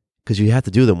 Because you have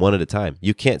to do them one at a time.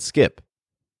 You can't skip.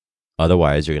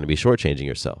 Otherwise, you're going to be shortchanging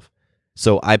yourself.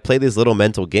 So I play this little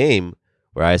mental game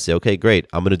where I say, okay, great,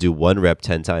 I'm going to do 1 rep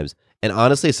 10 times. And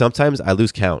honestly, sometimes I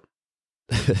lose count.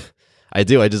 I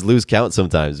do. I just lose count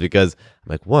sometimes because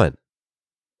I'm like 1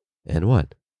 and 1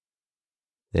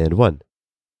 and 1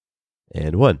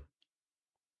 and 1.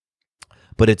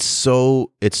 But it's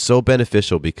so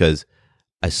beneficial because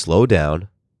I slow down.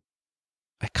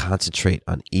 I concentrate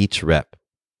on each rep.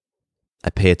 I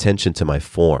pay attention to my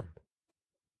form.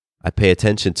 I pay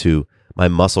attention to my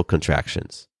muscle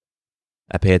contractions.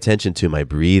 I pay attention to my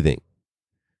breathing.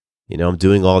 I'm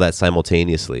doing all that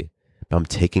simultaneously, but I'm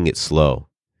taking it slow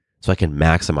so I can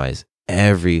maximize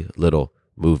every little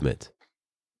movement.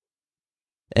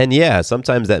 And yeah,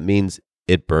 sometimes that means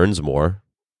it burns more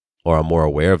or I'm more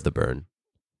aware of the burn.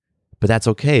 But that's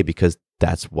okay because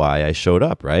that's why I showed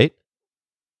up, right?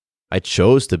 I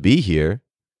chose to be here,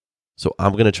 so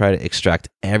I'm going to try to extract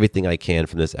everything I can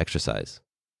from this exercise.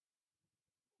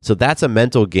 So that's a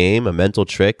mental game, a mental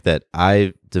trick that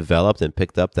I developed and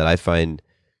picked up that I find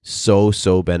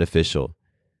so beneficial.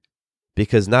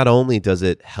 Because not only does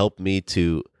it help me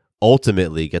to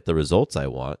ultimately get the results I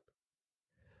want,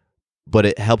 but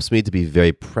it helps me to be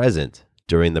very present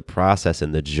during the process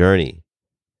and the journey.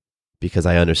 Because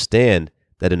I understand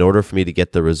that in order for me to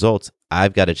get the results,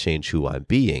 I've got to change who I'm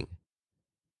being.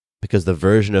 Because the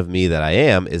version of me that I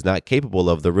am is not capable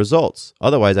of the results.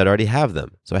 Otherwise, I'd already have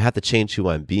them. So I have to change who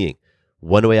I'm being.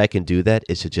 One way I can do that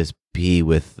is to just be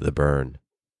with the burn.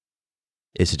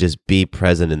 Is to just be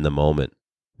present in the moment.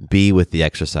 Be with the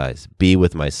exercise. Be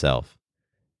with myself.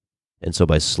 And so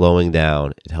by slowing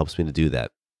down, it helps me to do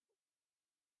that.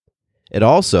 It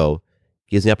also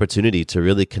gives me the opportunity to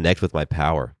really connect with my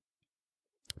power.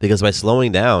 Because by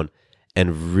slowing down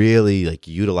and really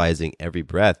utilizing every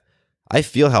breath, I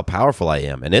feel how powerful I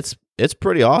am. And it's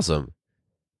pretty awesome.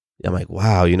 I'm like,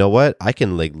 wow, you know what? I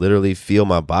can literally feel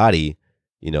my body,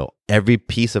 every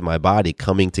piece of my body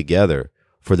coming together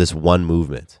for this one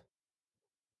movement.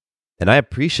 And I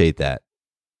appreciate that.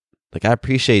 I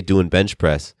appreciate doing bench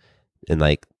press and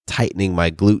tightening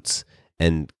my glutes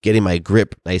and getting my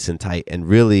grip nice and tight and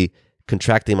really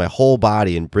contracting my whole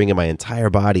body and bringing my entire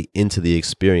body into the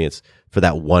experience for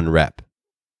that one rep.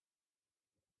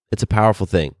 It's a powerful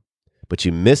thing, but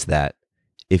you miss that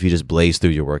if you just blaze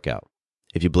through your workout,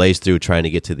 if you blaze through trying to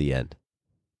get to the end.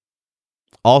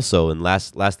 Also, and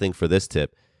last thing for this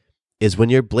tip, is when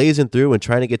you're blazing through and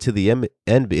trying to get to the end,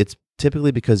 it's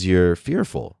typically because you're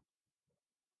fearful.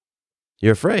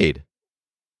 You're afraid.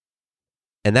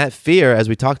 And that fear, as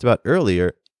we talked about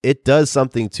earlier, it does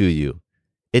something to you.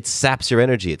 It saps your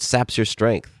energy. It saps your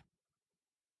strength.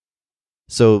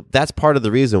 So that's part of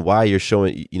the reason why you're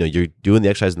you're doing the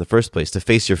exercise in the first place, to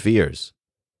face your fears.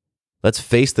 Let's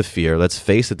face the fear. Let's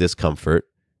face the discomfort.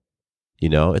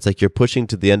 It's like you're pushing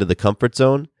to the end of the comfort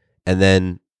zone and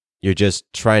then you're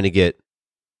just trying to get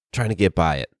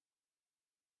by it.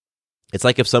 It's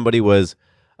like if somebody was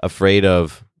afraid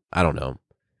of, I don't know,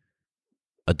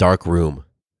 a dark room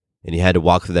and you had to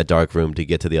walk through that dark room to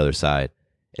get to the other side.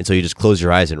 And so you just close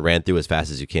your eyes and ran through as fast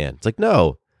as you can. It's like,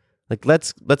 no,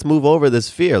 let's move over this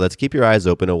fear. Let's keep your eyes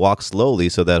open and walk slowly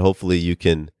so that hopefully you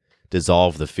can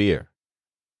dissolve the fear.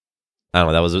 I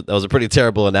don't know, that was a pretty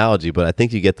terrible analogy, but I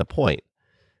think you get the point.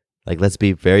 Let's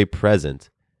be very present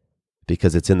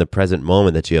because it's in the present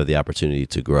moment that you have the opportunity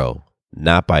to grow,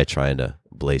 not by trying to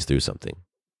blaze through something.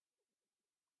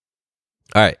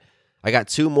 All right, I got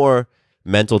 2 more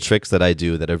mental tricks that I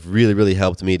do that have really, really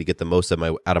helped me to get the most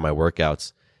out of my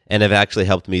workouts and have actually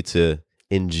helped me to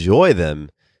enjoy them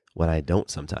when I don't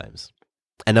sometimes.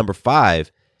 And number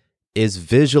 5 is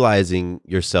visualizing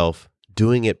yourself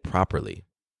doing it properly.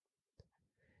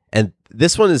 And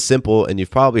this one is simple, and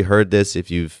you've probably heard this if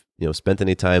you've spent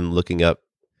any time looking up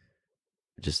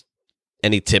just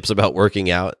any tips about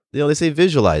working out. They say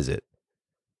visualize it.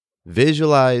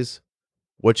 Visualize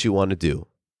what you want to do.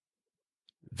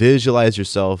 Visualize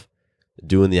yourself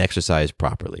doing the exercise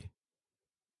properly.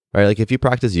 All right, if you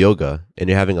practice yoga and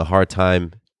you're having a hard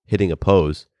time hitting a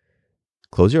pose,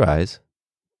 close your eyes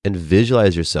and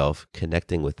visualize yourself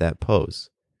connecting with that pose.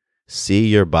 See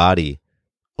your body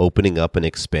opening up and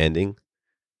expanding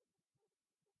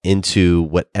into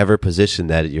whatever position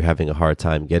that you're having a hard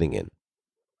time getting in.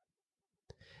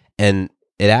 And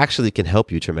it actually can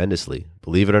help you tremendously,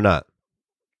 believe it or not.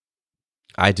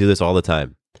 I do this all the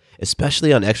time,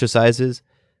 especially on exercises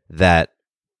that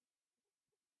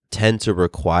tend to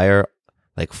require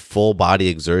full body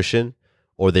exertion,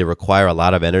 or they require a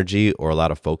lot of energy or a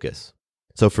lot of focus.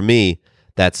 So for me,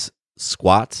 that's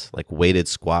squats, weighted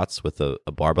squats with a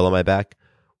barbell on my back,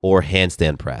 or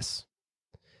handstand press.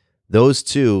 Those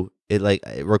two, it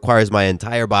requires my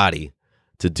entire body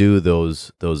to do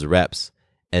those reps.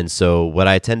 And so what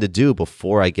I tend to do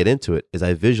before I get into it is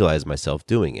I visualize myself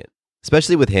doing it,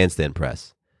 especially with handstand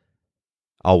press.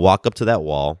 I'll walk up to that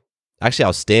wall. Actually,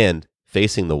 I'll stand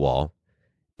facing the wall,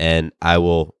 and I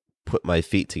will put my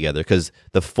feet together, because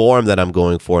the form that I'm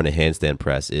going for in a handstand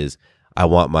press is I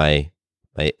want my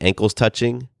ankles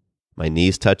touching, my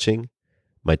knees touching,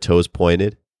 my toes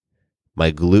pointed,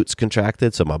 my glutes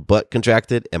contracted, so my butt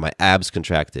contracted, and my abs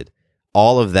contracted.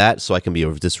 All of that so I can be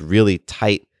this really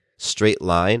tight, straight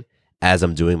line as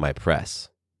I'm doing my press,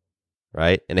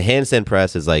 right? And a handstand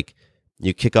press is like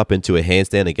you kick up into a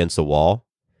handstand against the wall,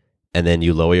 and then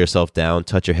you lower yourself down,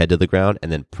 touch your head to the ground,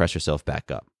 and then press yourself back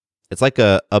up. It's like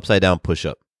a upside down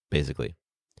push-up, basically.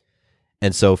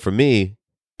 And so for me,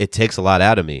 it takes a lot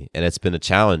out of me, and it's been a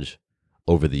challenge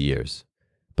over the years.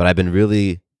 But I've been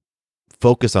really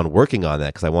focused on working on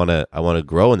that because I want to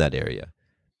grow in that area.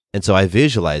 And so I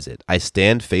visualize it. I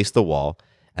stand face the wall,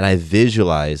 and I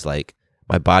visualize like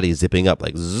my body zipping up,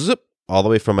 like zip, all the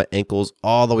way from my ankles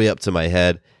all the way up to my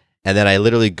head. And then I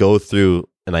literally go through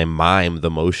and I mime the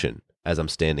motion as I'm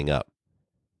standing up.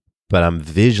 But I'm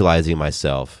visualizing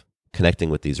myself connecting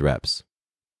with these reps.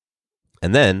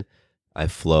 And then I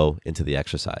flow into the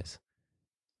exercise.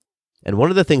 And one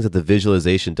of the things that the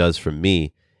visualization does for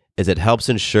me is it helps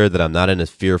ensure that I'm not in a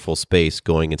fearful space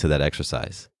going into that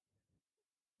exercise.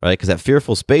 Right? Because that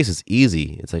fearful space is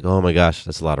easy. It's like, oh my gosh,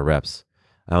 that's a lot of reps.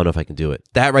 I don't know if I can do it.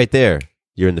 That right there,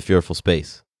 you're in the fearful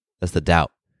space. That's the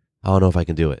doubt. I don't know if I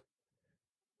can do it.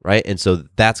 Right? And so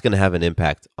that's going to have an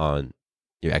impact on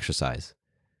your exercise.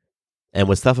 And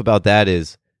what's tough about that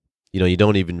is, you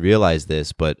don't even realize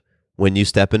this, but when you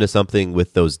step into something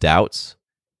with those doubts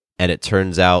and it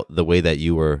turns out the way that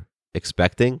you were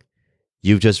expecting,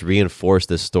 you've just reinforced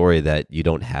this story that you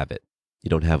don't have it. You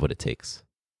don't have what it takes.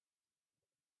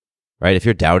 Right? If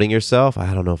you're doubting yourself,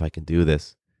 I don't know if I can do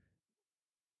this.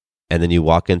 And then you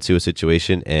walk into a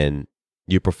situation and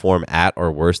you perform at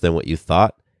or worse than what you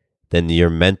thought, then your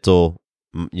mental,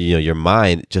 your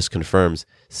mind just confirms,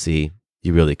 see,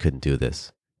 you really couldn't do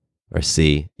this. Or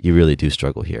see, you really do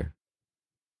struggle here.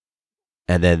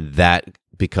 And then that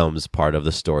becomes part of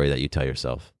the story that you tell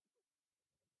yourself.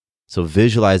 So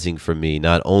visualizing for me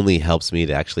not only helps me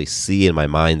to actually see in my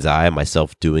mind's eye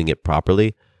myself doing it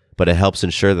properly, but it helps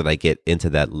ensure that I get into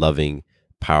that loving,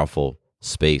 powerful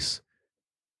space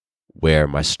where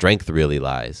my strength really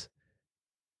lies.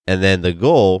 And then the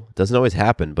goal doesn't always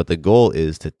happen, but the goal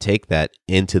is to take that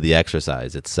into the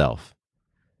exercise itself.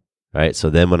 Right? So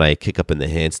then when I kick up in the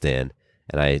handstand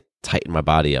and I tighten my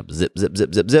body up, zip, zip,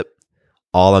 zip, zip, zip,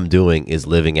 all I'm doing is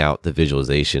living out the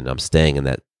visualization. I'm staying in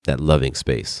that loving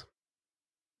space.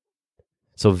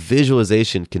 So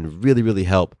visualization can really, really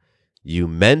help you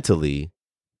mentally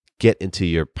get into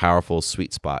your powerful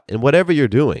sweet spot in whatever you're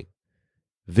doing.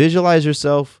 Visualize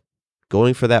yourself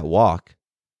going for that walk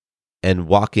and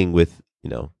walking with,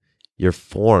 your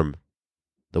form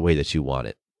the way that you want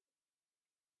it.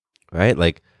 Right?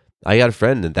 Like I got a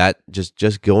friend that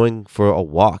just going for a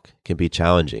walk can be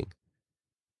challenging.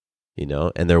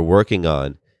 And they're working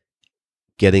on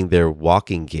getting their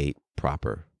walking gait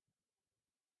proper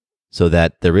so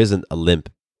that there isn't a limp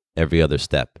every other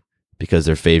step because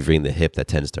they're favoring the hip that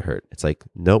tends to hurt. It's like,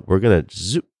 nope, we're going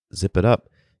to zip it up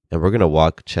and we're going to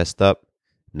walk chest up,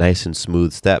 nice and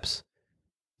smooth steps,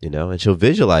 and she'll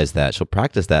visualize that. She'll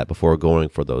practice that before going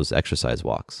for those exercise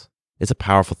walks. It's a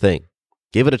powerful thing.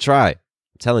 Give it a try. I'm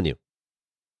telling you.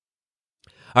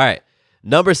 All right.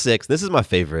 Number 6. This is my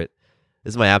favorite.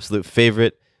 This is my absolute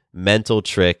favorite mental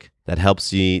trick that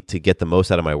helps me to get the most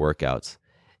out of my workouts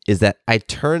is that I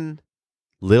turn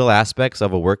little aspects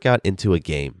of a workout into a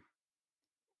game.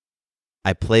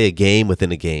 I play a game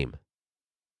within a game.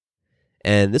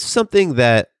 And this is something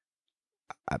that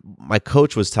my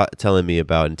coach was telling me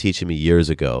about and teaching me years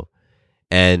ago.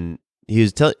 And he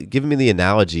was giving me the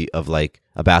analogy of like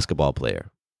a basketball player,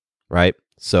 right?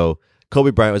 So Kobe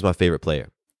Bryant was my favorite player.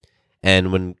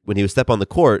 And when he would step on the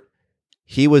court,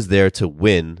 he was there to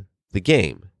win the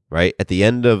game, right? At the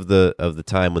end of the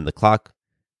time when the clock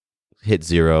hit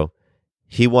 0,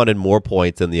 he wanted more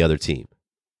points than the other team.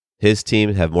 His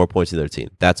team had more points than their team.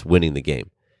 That's winning the game.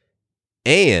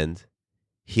 And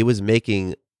he was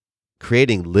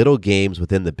creating little games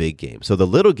within the big game. So the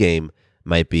little game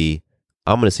might be,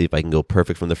 I'm going to see if I can go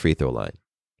perfect from the free throw line.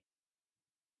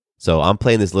 So I'm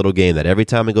playing this little game that every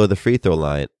time I go to the free throw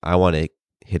line, I want to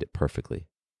hit it perfectly.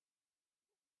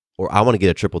 Or I want to get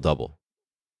a triple-double.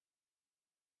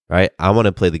 Right? I want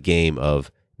to play the game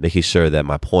of making sure that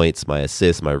my points, my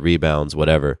assists, my rebounds,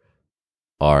 whatever,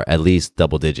 are at least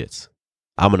double digits.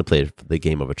 I'm going to play the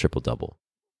game of a triple-double.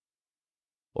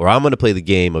 Or I'm going to play the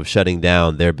game of shutting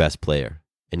down their best player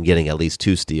and getting at least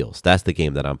 2 steals. That's the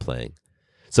game that I'm playing.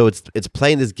 So it's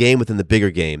playing this game within the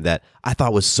bigger game that I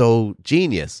thought was so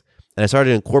genius. And I started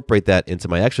to incorporate that into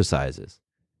my exercises.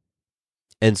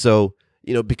 And so,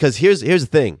 because here's the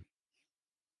thing,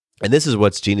 and this is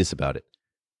what's genius about it.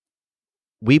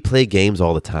 We play games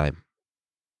all the time.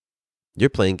 You're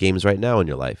playing games right now in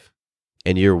your life,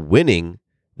 and you're winning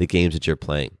the games that you're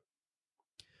playing.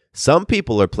 Some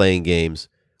people are playing games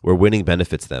where winning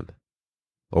benefits them,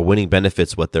 or winning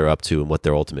benefits what they're up to and what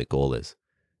their ultimate goal is.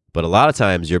 But a lot of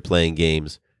times you're playing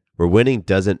games where winning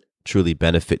doesn't truly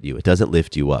benefit you. It doesn't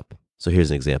lift you up. So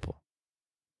here's an example.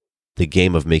 The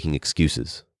game of making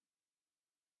excuses.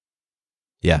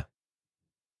 Yeah.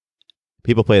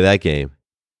 People play that game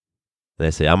and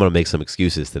they say, I'm going to make some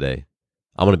excuses today.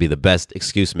 I'm going to be the best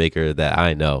excuse maker that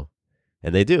I know.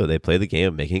 And they do. They play the game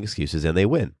of making excuses and they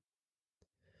win.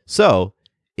 So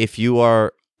if you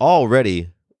are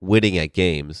already winning at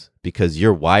games because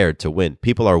you're wired to win,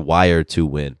 people are wired to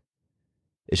win.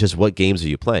 It's just, what games are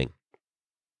you playing?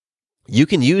 You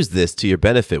can use this to your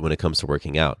benefit when it comes to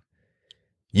working out.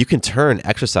 You can turn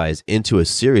exercise into a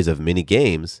series of mini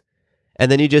games, and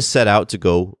then you just set out to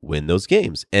go win those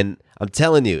games. And I'm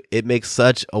telling you, it makes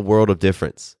such a world of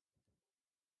difference.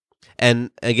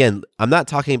 And again, I'm not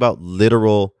talking about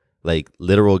literal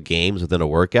games within a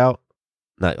workout,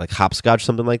 not like hopscotch,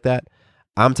 something like that.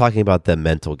 I'm talking about the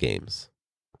mental games.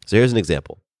 So here's an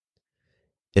example.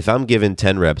 If I'm given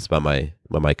 10 reps by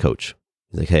my coach,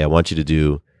 he's like, hey, I want you to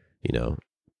do,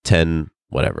 10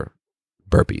 whatever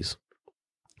burpees.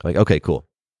 I'm like, okay, cool.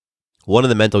 One of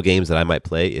the mental games that I might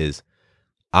play is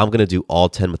I'm going to do all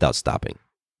 10 without stopping.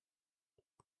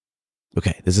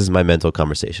 Okay, this is my mental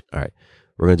conversation. All right,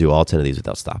 we're going to do all 10 of these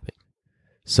without stopping.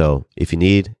 So if you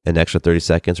need an extra 30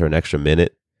 seconds or an extra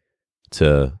minute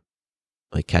to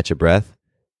catch your breath,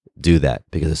 do that,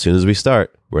 because as soon as we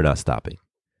start, we're not stopping.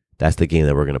 That's the game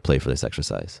that we're going to play for this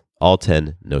exercise. All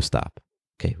 10, no stop.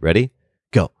 Okay, ready?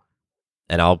 Go.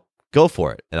 And I'll go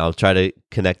for it. And I'll try to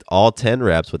connect all 10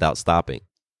 reps without stopping.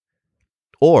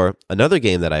 Or another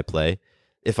game that I play,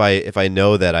 if I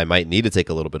know that I might need to take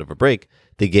a little bit of a break,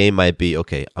 the game might be,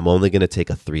 okay, I'm only going to take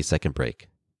a 3-second break.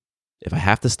 If I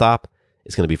have to stop,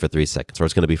 it's going to be for 3 seconds, or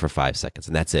it's going to be for 5 seconds,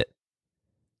 and that's it.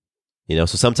 So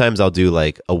sometimes I'll do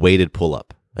like a weighted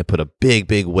pull-up. I put a big,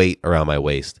 big weight around my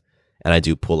waist, and I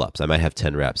do pull-ups. I might have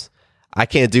 10 reps. I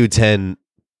can't do 10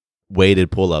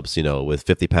 weighted pull-ups, with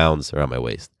 50 pounds around my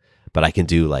waist. But I can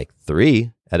do like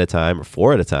 3 at a time or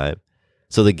 4 at a time.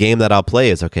 So the game that I'll play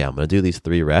is, okay, I'm going to do these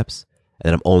 3 reps, and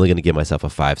then I'm only going to give myself a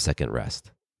 5-second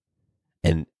rest.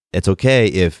 And it's okay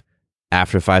if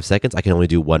after 5 seconds, I can only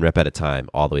do 1 rep at a time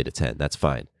all the way to 10. That's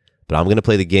fine. But I'm going to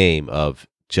play the game of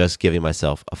just giving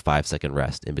myself a 5-second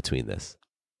rest in between this.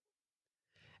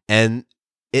 And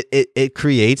it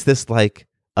creates this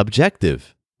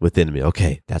objective within me.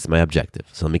 Okay, that's my objective.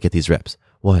 So let me get these reps.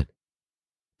 1,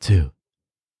 2,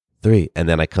 3. And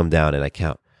then I come down and I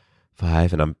count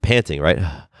 5, and I'm panting, right?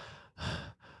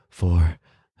 4,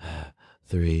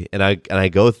 3. And I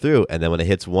go through, and then when it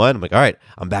hits 1, I'm like, all right,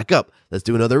 I'm back up. Let's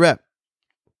do another rep.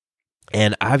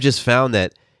 And I've just found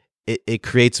that it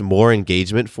creates more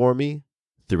engagement for me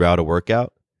throughout a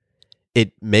workout.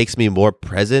 It makes me more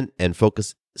present and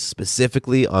focus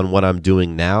specifically on what I'm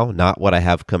doing now, not what I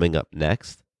have coming up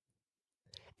next.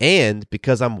 And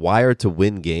because I'm wired to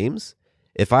win games,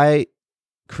 if I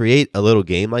create a little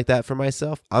game like that for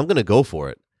myself, I'm going to go for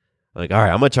it. I'm like, all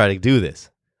right, I'm going to try to do this.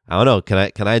 I don't know.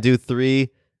 Can I do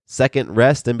 3-second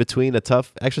rest in between a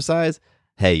tough exercise?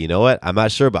 Hey, you know what? I'm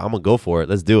not sure, but I'm going to go for it.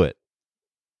 Let's do it.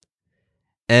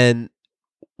 And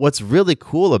what's really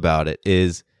cool about it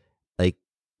is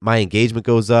my engagement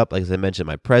goes up. Like as I mentioned,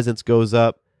 my presence goes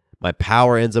up. My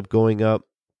power ends up going up.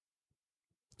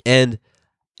 And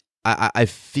I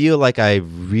feel like I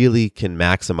really can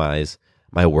maximize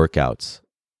my workouts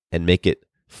and make it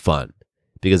fun.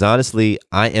 Because honestly,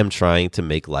 I am trying to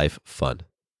make life fun.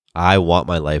 I want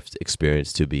my life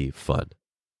experience to be fun.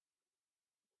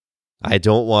 I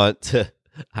don't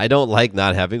like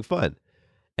not having fun.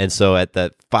 And so at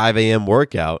that 5 a.m.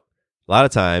 workout, a lot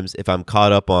of times if I'm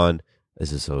caught up on,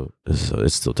 it's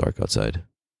still dark outside.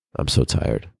 I'm so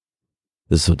tired.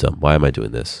 This is so dumb. Why am I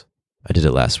doing this? I did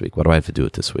it last week. Why do I have to do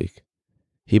it this week?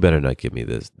 He better not give me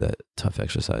that tough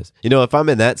exercise. If I'm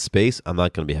in that space, I'm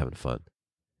not going to be having fun.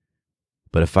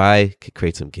 But if I could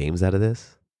create some games out of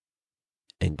this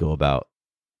and go about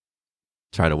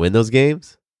trying to win those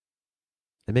games,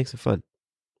 it makes it fun.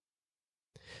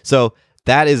 So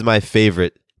that is my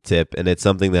favorite tip, and it's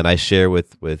something that I share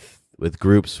with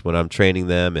groups when I'm training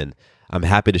them, and I'm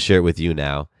happy to share it with you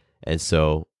now. And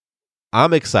so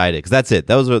I'm excited because that's it.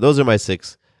 Those are my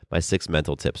six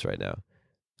mental tips right now.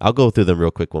 I'll go through them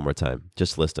real quick one more time.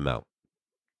 Just list them out.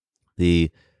 The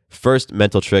First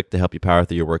mental trick to help you power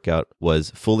through your workout was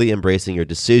fully embracing your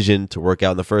decision to work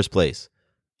out in the first place.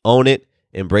 Own it,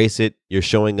 embrace it, you're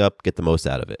showing up, get the most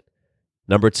out of it.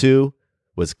 Number 2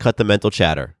 was cut the mental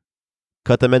chatter.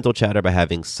 Cut the mental chatter by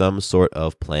having some sort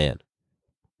of plan.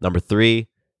 Number 3,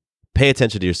 pay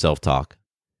attention to your self-talk,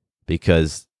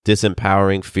 because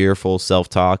disempowering, fearful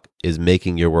self-talk is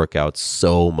making your workouts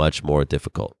so much more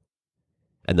difficult.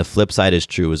 And the flip side is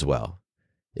true as well.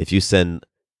 If you send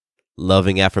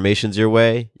loving affirmations your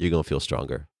way, you're going to feel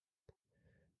stronger.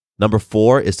 Number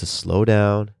 4 is to slow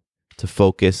down, to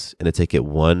focus, and to take it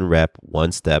one rep,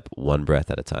 one step, one breath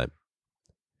at a time.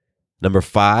 Number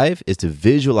 5 is to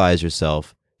visualize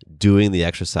yourself doing the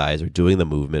exercise or doing the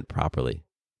movement properly.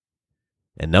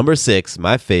 And number 6,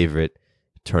 my favorite,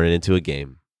 turn it into a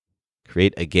game.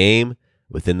 Create a game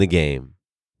within the game,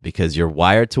 because you're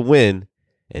wired to win,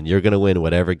 and you're going to win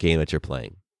whatever game that you're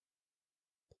playing.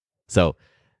 So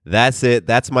that's it.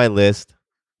 That's my list.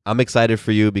 I'm excited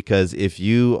for you, because if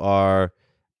you are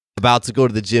about to go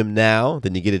to the gym now,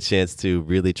 then you get a chance to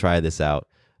really try this out.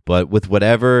 But with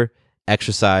whatever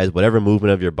exercise, whatever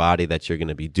movement of your body that you're going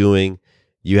to be doing,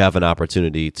 you have an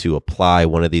opportunity to apply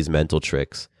one of these mental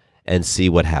tricks and see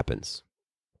what happens.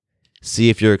 See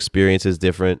if your experience is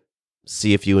different.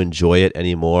 See if you enjoy it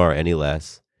any more or any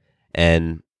less.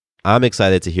 And I'm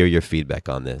excited to hear your feedback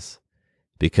on this,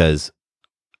 because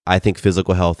I think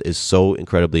physical health is so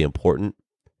incredibly important.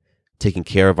 Taking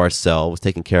care of ourselves,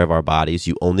 taking care of our bodies.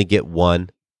 You only get one.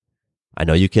 I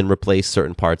know you can replace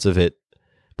certain parts of it,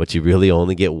 but you really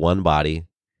only get one body,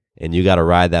 and you got to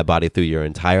ride that body through your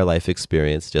entire life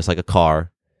experience, just like a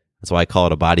car. That's why I call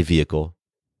it a body vehicle.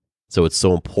 So it's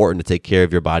so important to take care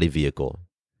of your body vehicle.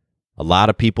 A lot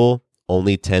of people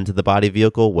only tend to the body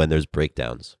vehicle when there's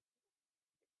breakdowns.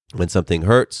 When something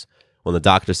hurts, when the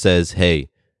doctor says, hey,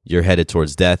 you're headed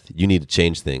towards death, you need to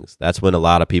change things. That's when a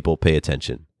lot of people pay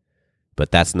attention.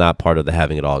 But that's not part of the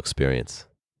having it all experience.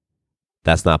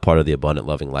 That's not part of the abundant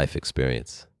loving life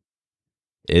experience.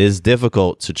 It is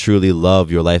difficult to truly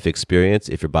love your life experience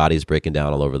if your body is breaking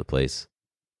down all over the place.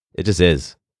 It just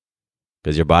is.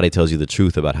 Because your body tells you the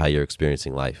truth about how you're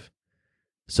experiencing life.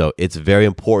 So it's very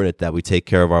important that we take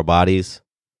care of our bodies,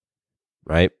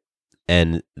 right?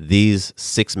 And these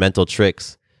 6 mental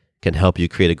tricks can help you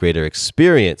create a greater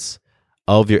experience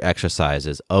of your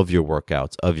exercises, of your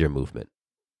workouts, of your movement.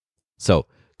 So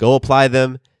go apply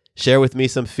them. Share with me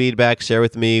some feedback. Share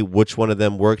with me which one of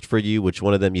them worked for you, which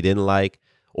one of them you didn't like.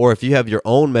 Or if you have your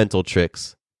own mental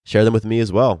tricks, share them with me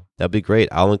as well. That'd be great.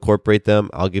 I'll incorporate them.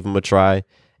 I'll give them a try.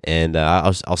 And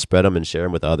I'll spread them and share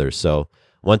them with others. So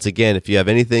once again, if you have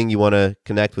anything you want to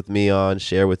connect with me on,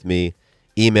 share with me,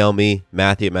 email me,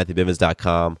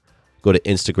 Matthew@MatthewBivens.com. Go to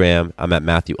Instagram. I'm at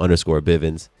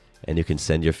Matthew_Bivens, and you can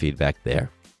send your feedback there.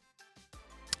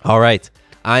 All right.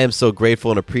 I am so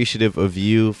grateful and appreciative of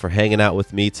you for hanging out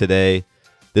with me today.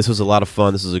 This was a lot of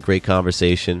fun. This was a great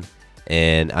conversation.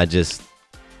 And I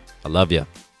love you.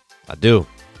 I do.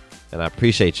 And I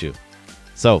appreciate you.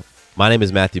 So my name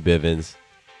is Matthew Bivens.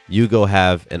 You go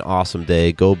have an awesome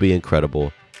day. Go be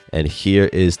incredible. And here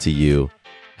is to you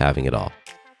having it all.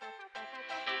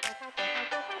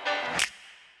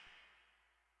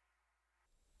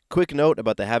 Quick note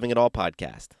about the Having It All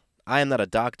podcast. I am not a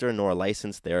doctor nor a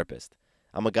licensed therapist.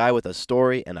 I'm a guy with a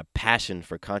story and a passion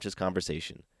for conscious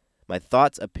conversation. My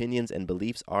thoughts, opinions, and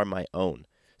beliefs are my own.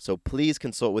 So please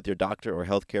consult with your doctor or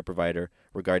healthcare provider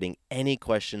regarding any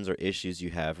questions or issues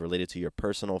you have related to your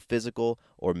personal physical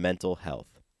or mental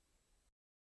health.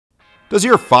 Does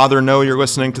your father know you're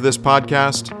listening to this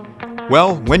podcast?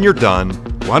 Well, when you're done,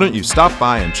 why don't you stop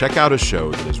by and check out a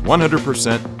show that is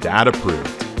 100%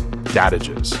 dad-approved,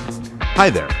 Dadages. Hi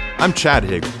there, I'm Chad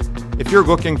Higgle. If you're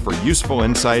looking for useful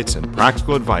insights and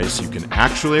practical advice you can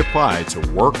actually apply to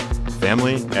work,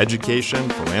 family, education,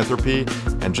 philanthropy,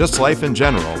 and just life in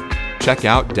general, check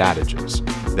out Dadages.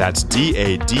 That's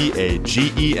Dadages,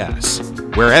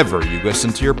 wherever you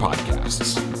listen to your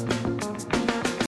podcasts.